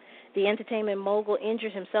fall. The entertainment mogul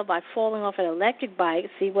injured himself by falling off an electric bike.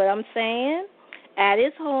 See what I'm saying? At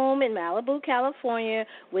his home in Malibu, California,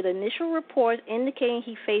 with initial reports indicating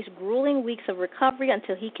he faced grueling weeks of recovery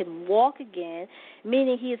until he can walk again,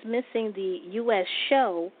 meaning he is missing the U.S.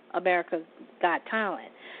 show, America Got Talent.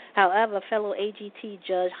 However, fellow AGT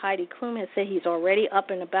judge Heidi Klum has said he's already up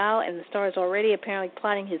and about, and the star is already apparently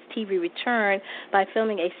plotting his TV return by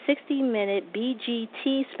filming a 60-minute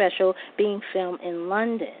BGT special being filmed in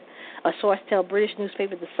London. A source tells British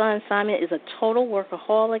newspaper The Sun Simon is a total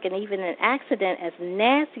workaholic, and even an accident as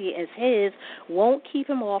nasty as his won't keep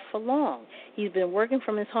him off for long. He's been working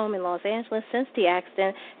from his home in Los Angeles since the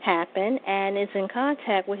accident happened and is in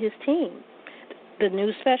contact with his team. The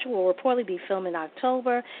new special will reportedly be filmed in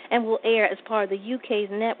October and will air as part of the UK's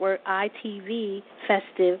network ITV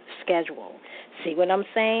festive schedule. See what I'm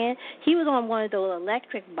saying? He was on one of those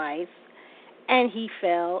electric bikes, and he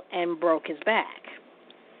fell and broke his back.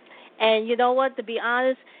 And you know what? To be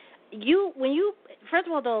honest, first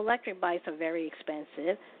of all, the electric bikes are very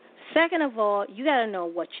expensive. Second of all, you got to know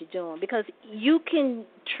what you're doing, because you can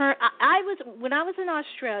turn. When I was in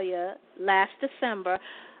Australia last December,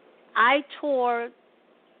 I toured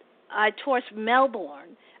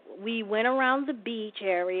Melbourne. We went around the beach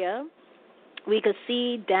area. We could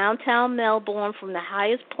see downtown Melbourne from the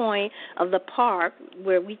highest point of the park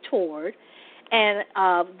where we toured. And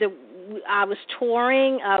I was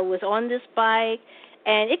touring. I was on this bike,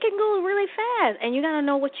 and it can go really fast. And you got to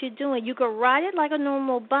know what you're doing. You can ride it like a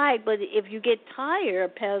normal bike, but if you get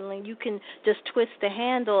tired pedaling, you can just twist the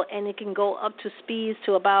handle, and it can go up to speeds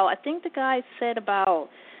to about, I think the guy said about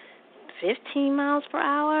 15 miles per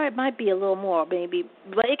hour. It might be a little more, maybe,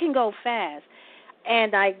 but it can go fast.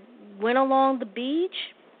 And I went along the beach.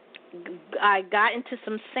 I got into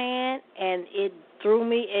some sand, and it threw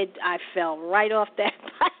me. I fell right off that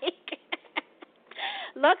bike.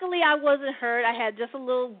 Luckily, I wasn't hurt. I had just a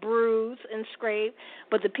little bruise and scrape.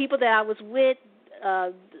 But the people that I was with,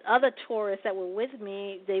 other tourists that were with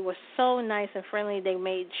me, they were so nice and friendly. They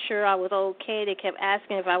made sure I was okay. They kept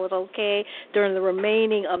asking if I was okay during the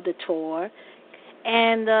remaining of the tour.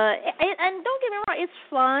 And don't get me wrong, it's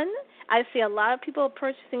fun. I see a lot of people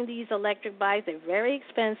purchasing these electric bikes. They're very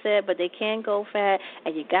expensive, but they can go fast,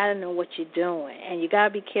 and you got to know what you're doing. And you got to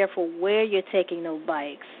be careful where you're taking those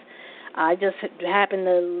bikes. I just happened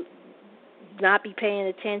to not be paying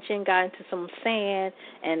attention, got into some sand,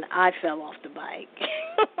 and I fell off the bike.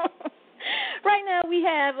 Right now we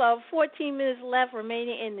have 14 minutes left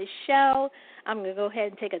remaining in the show. I'm going to go ahead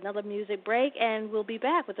and take another music break, and we'll be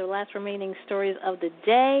back with the last remaining stories of the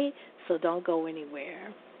day, so don't go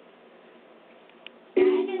anywhere.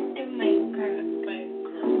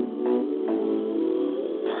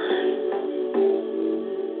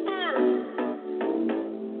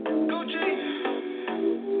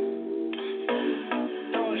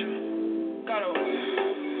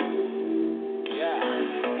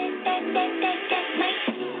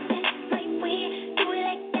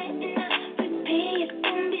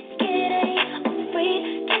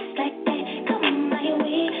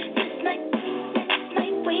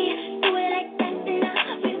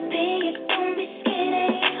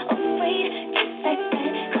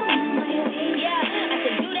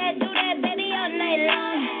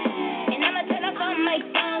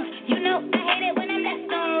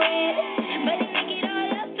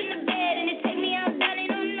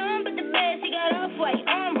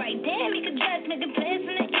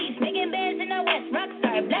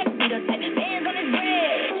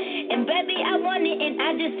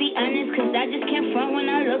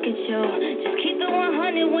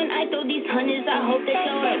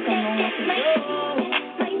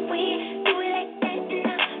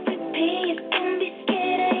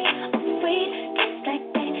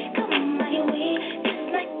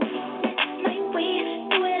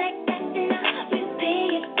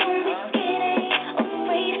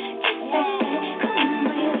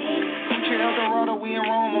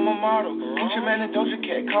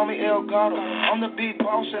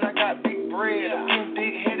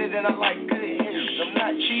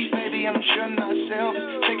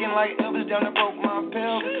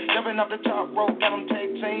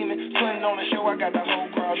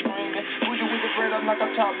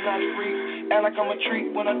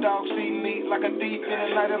 When a dog see me like a thief in the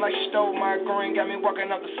night, like she stole my green, got me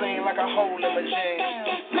walking out the scene like a hole in my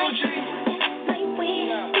jeans. Blue jeans.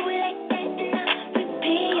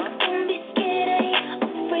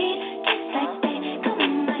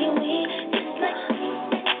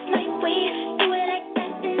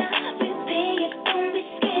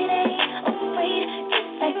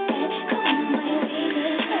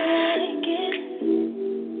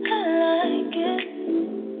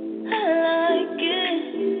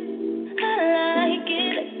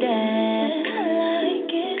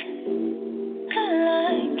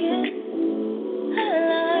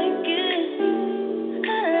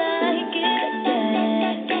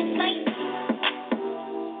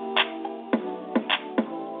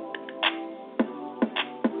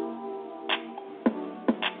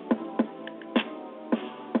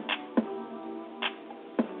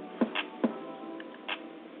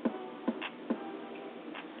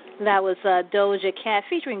 That was Doja Cat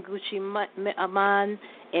featuring Gucci Mane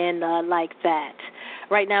and Like That.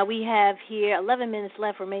 Right now we have here 11 minutes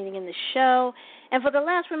left remaining in the show. And for the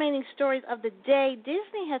last remaining stories of the day,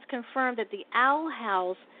 Disney has confirmed that the Owl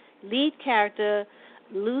House lead character,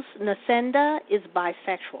 Luz Nacenda, is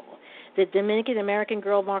bisexual. The Dominican-American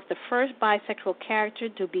girl marked the first bisexual character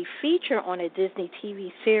to be featured on a Disney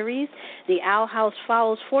TV series. The Owl House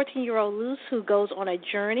follows 14-year-old Luz, who goes on a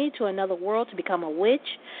journey to another world to become a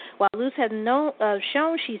witch. While Luz has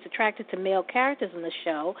shown she's attracted to male characters in the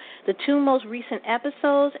show, the two most recent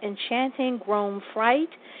episodes, Enchanting Grown Fright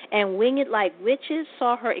and Winged Like Witches,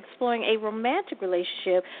 saw her exploring a romantic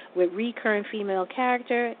relationship with recurring female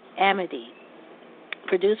character Amity.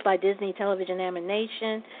 Produced by Disney Television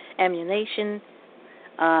Animation,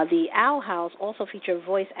 the Owl House also featured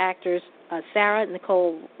voice actors Sarah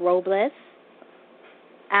Nicole Robles,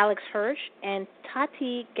 Alex Hirsch, and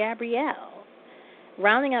Tati Gabrielle.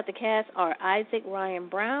 Rounding out the cast are Isaac Ryan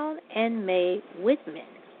Brown and Mae Whitman.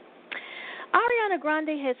 Ariana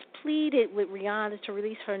Grande has pleaded with Rihanna to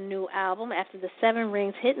release her new album after the Seven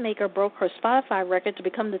Rings hitmaker broke her Spotify record to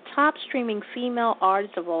become the top streaming female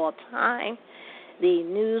artist of all time. The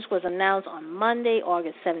news was announced on Monday,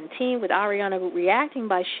 August 17, with Ariana reacting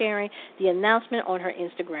by sharing the announcement on her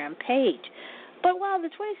Instagram page. But while the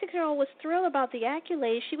 26-year-old was thrilled about the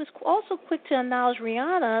accolade, she was also quick to acknowledge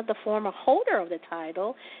Rihanna, the former holder of the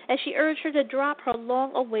title, as she urged her to drop her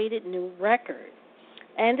long-awaited new record.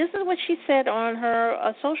 And this is what she said on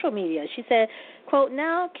her social media. She said, quote,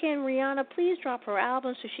 "Now can Rihanna please drop her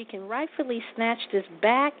album so she can rightfully snatch this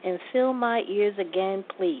back and fill my ears again,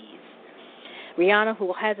 please." Rihanna,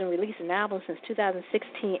 who hasn't released an album since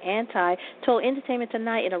 2016, Anti, told Entertainment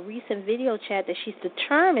Tonight in a recent video chat that she's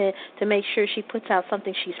determined to make sure she puts out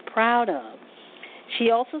something she's proud of.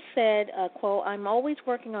 She also said, quote, "I'm always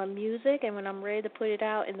working on music, and when I'm ready to put it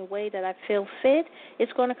out in the way that I feel fit,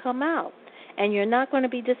 it's going to come out. And you're not going to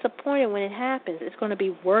be disappointed when it happens. It's going to be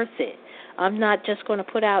worth it. I'm not just going to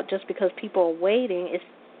put out just because people are waiting.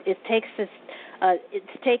 It's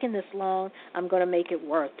taken this long. I'm going to make it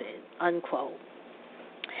worth it," unquote.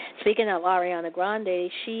 Speaking of Ariana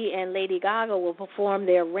Grande, she and Lady Gaga will perform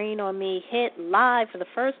their Rain on Me hit live for the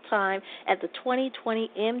first time at the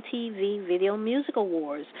 2020 MTV Video Music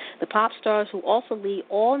Awards. The pop stars, who also lead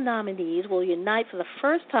all nominees, will unite for the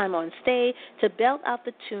first time on stage to belt out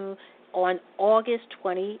the tune on August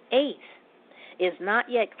 28th. It's not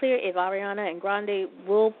yet clear if Ariana and Grande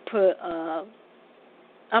will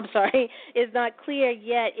it's not clear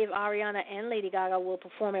yet if Ariana and Lady Gaga will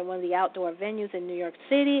perform at one of the outdoor venues in New York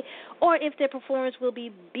City, or if their performance will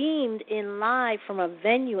be beamed in live from a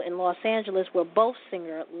venue in Los Angeles where both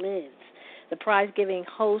singer lives. The prize-giving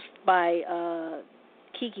host by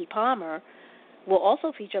Keke Palmer will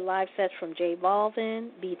also feature live sets from J Balvin,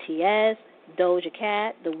 BTS, Doja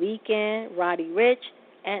Cat, The Weeknd, Roddy Ricch,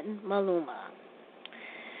 and Maluma.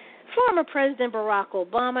 Former President Barack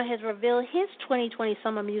Obama has revealed his 2020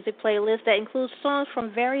 summer music playlist that includes songs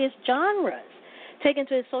from various genres. Taken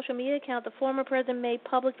to his social media account, the former president made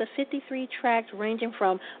public the 53 tracks ranging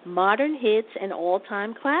from modern hits and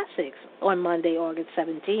all-time classics on Monday, August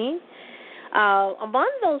 17. Among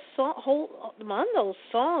those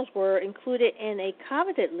songs were included in a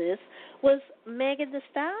coveted list was Megan Thee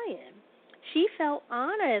Stallion. She felt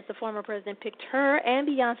honored as the former president picked her and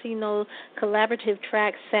Beyonce Knowles' collaborative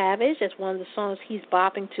track Savage as one of the songs he's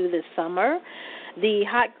bopping to this summer. The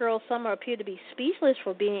Hot Girl Summer appeared to be speechless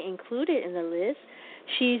for being included in the list.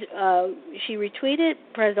 She retweeted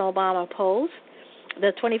President Obama's post.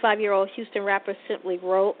 The 25-year-old Houston rapper simply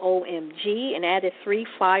wrote OMG and added 3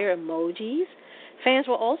 fire emojis. Fans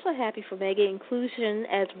were also happy for Megan's inclusion,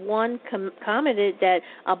 as one commented that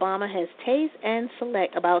Obama has taste and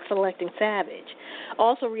about selecting Savage.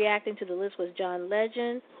 Also reacting to the list was John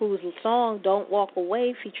Legend, whose song Don't Walk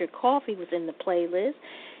Away featured coffee within the playlist.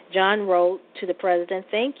 John wrote to the president,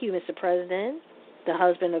 "Thank you, Mr. President." The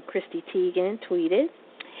husband of Chrissy Teigen tweeted.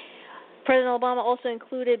 President Obama also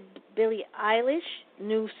included Billie Eilish's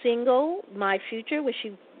new single, My Future, which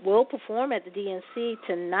she will perform at the DNC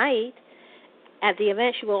tonight. At the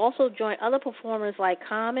event, she will also join other performers like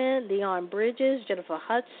Common, Leon Bridges, Jennifer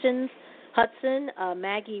Hudson,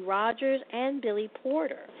 Maggie Rogers, and Billy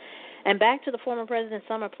Porter. And back to the former president's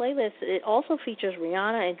summer playlist, it also features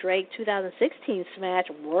Rihanna and Drake's 2016 smash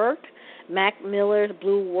Work, Mac Miller's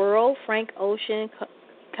Blue World, Frank Ocean,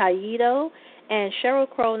 Kaido, and Sheryl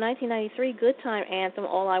Crow's 1993 Good Time anthem,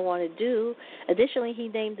 All I Want to Do. Additionally, he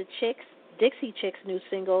named the Dixie Chicks' new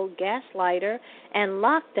single, Gaslighter, and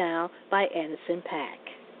Lockdown by Anderson .Paak.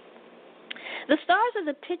 The stars of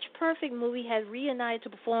the Pitch Perfect movie had reunited to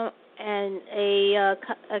perform a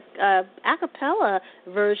cappella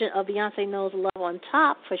version of Beyonce Knowles' Love on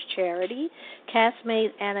Top for charity.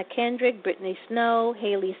 Castmates Anna Kendrick, Brittany Snow,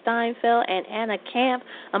 Haley Steinfeld, and Anna Camp,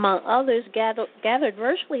 among others, gathered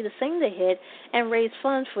virtually to sing the hit and raise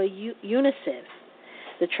funds for UNICEF.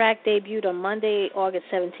 The track debuted on Monday, August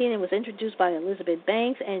 17, and was introduced by Elizabeth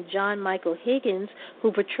Banks and John Michael Higgins,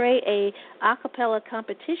 who portray a a cappella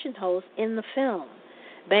competition host in the film.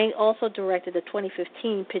 Banks also directed the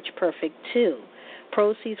 2015 Pitch Perfect 2.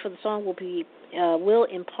 Proceeds for the song will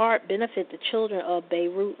in part benefit the children of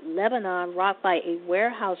Beirut, Lebanon, rocked by a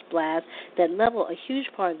warehouse blast that leveled a huge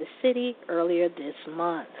part of the city earlier this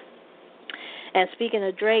month. And speaking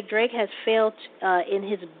of Drake, Drake has failed in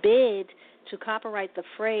his bid to copyright the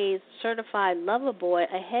phrase Certified Lover Boy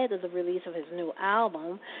ahead of the release of his new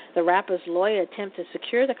album. The rapper's lawyer attempted to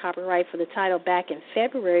secure the copyright for the title back in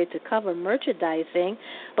February to cover merchandising,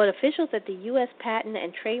 but officials at the U.S. Patent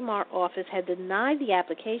and Trademark Office had denied the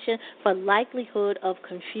application for likelihood of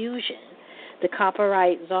confusion. The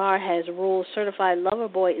copyright czar has ruled Certified Lover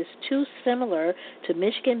Boy is too similar to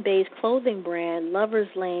Michigan-based clothing brand Lover's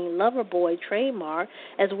Lane Loverboy trademark,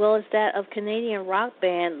 as well as that of Canadian rock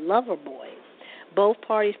band Loverboy. Both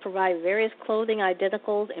parties provide various clothing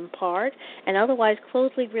identicals in part and otherwise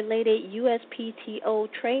closely related USPTO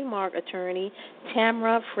trademark attorney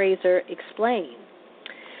Tamara Fraser explained.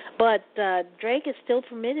 But Drake is still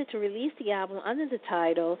permitted to release the album under the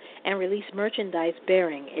title and release merchandise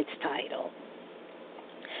bearing its title.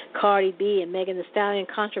 Cardi B and Megan Thee Stallion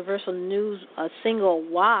controversial news single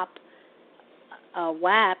WAP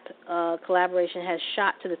collaboration has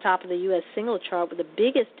shot to the top of the U.S. single chart with the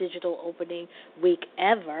biggest digital opening week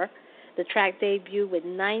ever. The track debuted with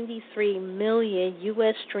 93 million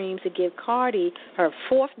U.S. streams to give Cardi her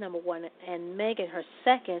fourth number one and Megan her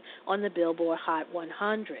second on the Billboard Hot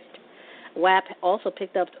 100. WAP also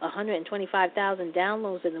picked up 125,000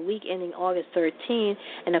 downloads in the week ending August 13,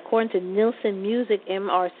 and according to Nielsen Music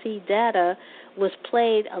MRC data, was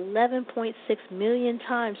played 11.6 million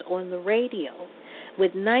times on the radio.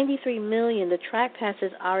 With 93 million, the track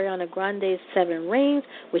passes Ariana Grande's Seven Rings,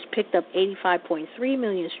 which picked up 85.3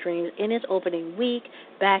 million streams in its opening week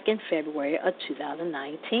back in February of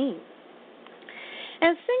 2019.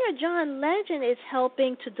 And singer John Legend is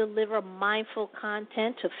helping to deliver mindful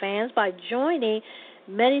content to fans by joining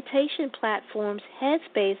meditation platforms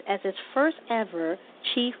Headspace as its first ever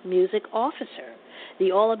chief music officer.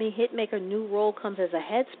 The All-Of-Me hitmaker new role comes as a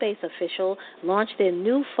Headspace official, launched their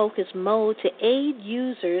new focus mode to aid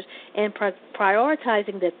users in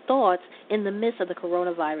prioritizing their thoughts in the midst of the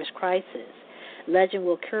coronavirus crisis. Legend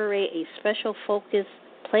will curate a special focus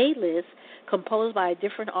playlist composed by a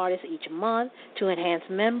different artist each month to enhance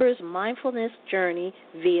members' mindfulness journey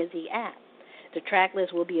via the app. The track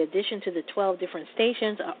list will be addition to the 12 different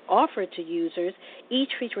stations offered to users, each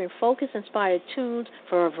featuring focus-inspired tunes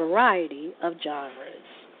for a variety of genres.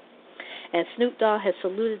 And Snoop Dogg has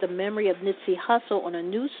saluted the memory of Nipsey Hussle on a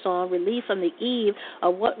new song released on the eve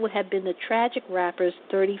of what would have been the tragic rapper's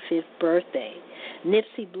 35th birthday.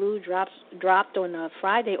 Nipsey Blue dropped on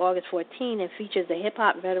Friday, August 14, and features the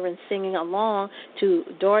hip-hop veteran singing along to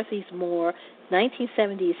Dorothy Moore's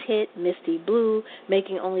 1970s hit, Misty Blue,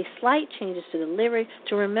 making only slight changes to the lyric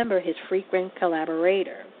to remember his frequent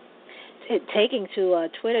collaborator. Taking to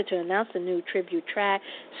Twitter to announce the new tribute track,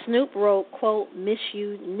 Snoop wrote, quote, "Miss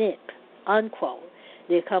you, Nip," unquote.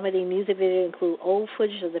 The accompanying music video includes old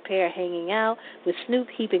footage of the pair hanging out, with Snoop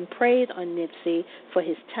heaping praise on Nipsey for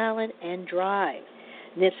his talent and drive.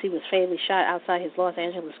 Nipsey was fatally shot outside his Los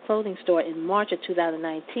Angeles clothing store in March of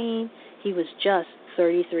 2019. He was just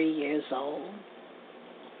 33 years old.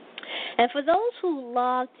 And for those who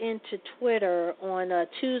logged into Twitter on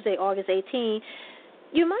Tuesday, August 18,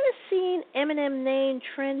 you might have seen Eminem name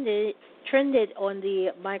trended on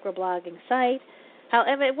the microblogging site.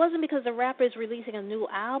 However, it wasn't because the rapper is releasing a new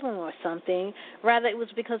album or something. Rather, it was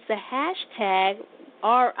because the hashtag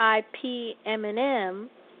RIP Eminem,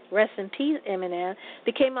 rest in peace Eminem,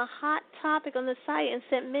 became a hot topic on the site and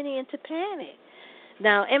sent many into panic.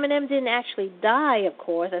 Now, Eminem didn't actually die, of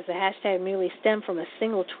course, as the hashtag merely stemmed from a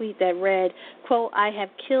single tweet that read, quote, "I have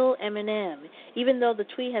killed Eminem." Even though the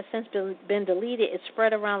tweet has since been deleted, it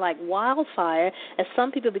spread around like wildfire as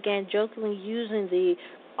some people began jokingly using the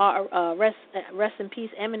rest in peace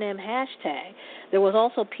Eminem hashtag. There was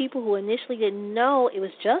also people who initially didn't know it was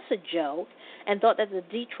just a joke and thought that the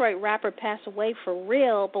Detroit rapper passed away for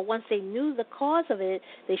real, but once they knew the cause of it,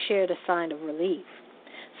 they shared a sign of relief.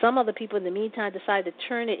 Some other people in the meantime decided to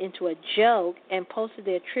turn it into a joke and posted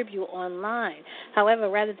their tribute online. However,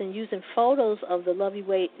 rather than using photos of the Love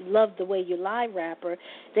the Way You Lie rapper,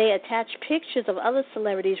 they attached pictures of other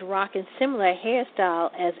celebrities rocking similar hairstyle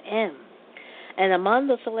as M. And among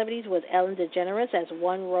the celebrities was Ellen DeGeneres, as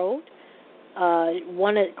one wrote,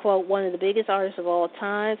 one of the biggest artists of all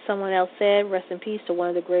time. Someone else said, "Rest in peace to one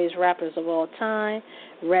of the greatest rappers of all time.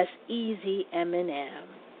 Rest easy, Eminem."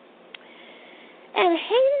 And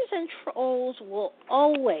haters and trolls will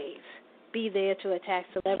always be there to attack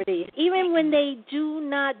celebrities, even when they do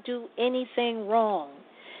not do anything wrong.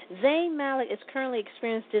 Zayn Malik is currently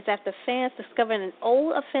experiencing this after fans discovered an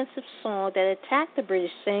old offensive song that attacked the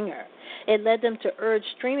British singer. It led them to urge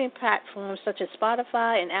streaming platforms such as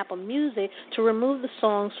Spotify and Apple Music to remove the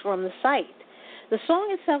songs from the site. The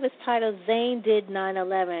song itself is titled Zayn Did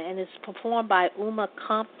 9/11 and is performed by Uma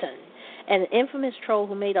Compton, an infamous troll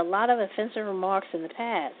who made a lot of offensive remarks in the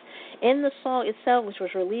past. In the song itself, which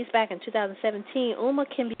was released back in 2017, Uma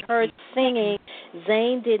can be heard singing,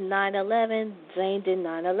 "Zayn did 9/11, Zayn did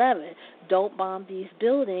 9/11. Don't bomb these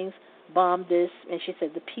buildings, bomb this," and she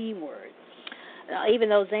said the P word. Even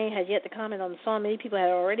though Zayn has yet to comment on the song, many people had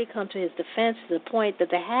already come to his defense to the point that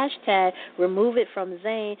the hashtag remove it from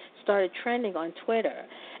Zayn started trending on Twitter.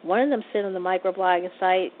 One of them said on the microblogging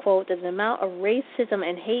site, quote, that the amount of racism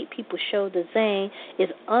and hate people show to Zayn is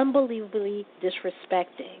unbelievably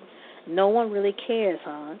disrespecting. No one really cares,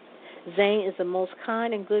 huh? Zayn is the most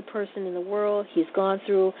kind and good person in the world. He's gone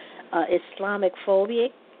through Islamic phobic,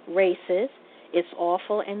 racist. It's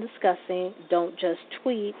awful and disgusting. Don't just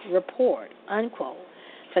tweet, report, unquote.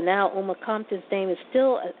 For now, Compton's name is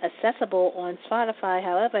still accessible on Spotify.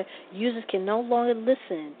 However, users can no longer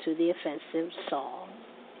listen to the offensive song.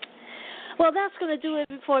 Well, that's going to do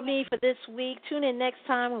it for me for this week. Tune in next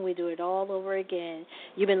time when we do it all over again.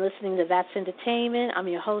 You've been listening to That's Entertainment. I'm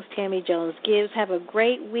your host, Tammy Jones Gibbs. Have a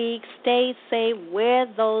great week. Stay safe. Wear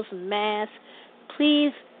those masks.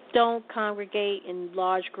 Please don't congregate in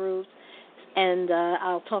large groups. And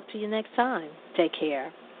I'll talk to you next time. Take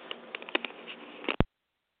care.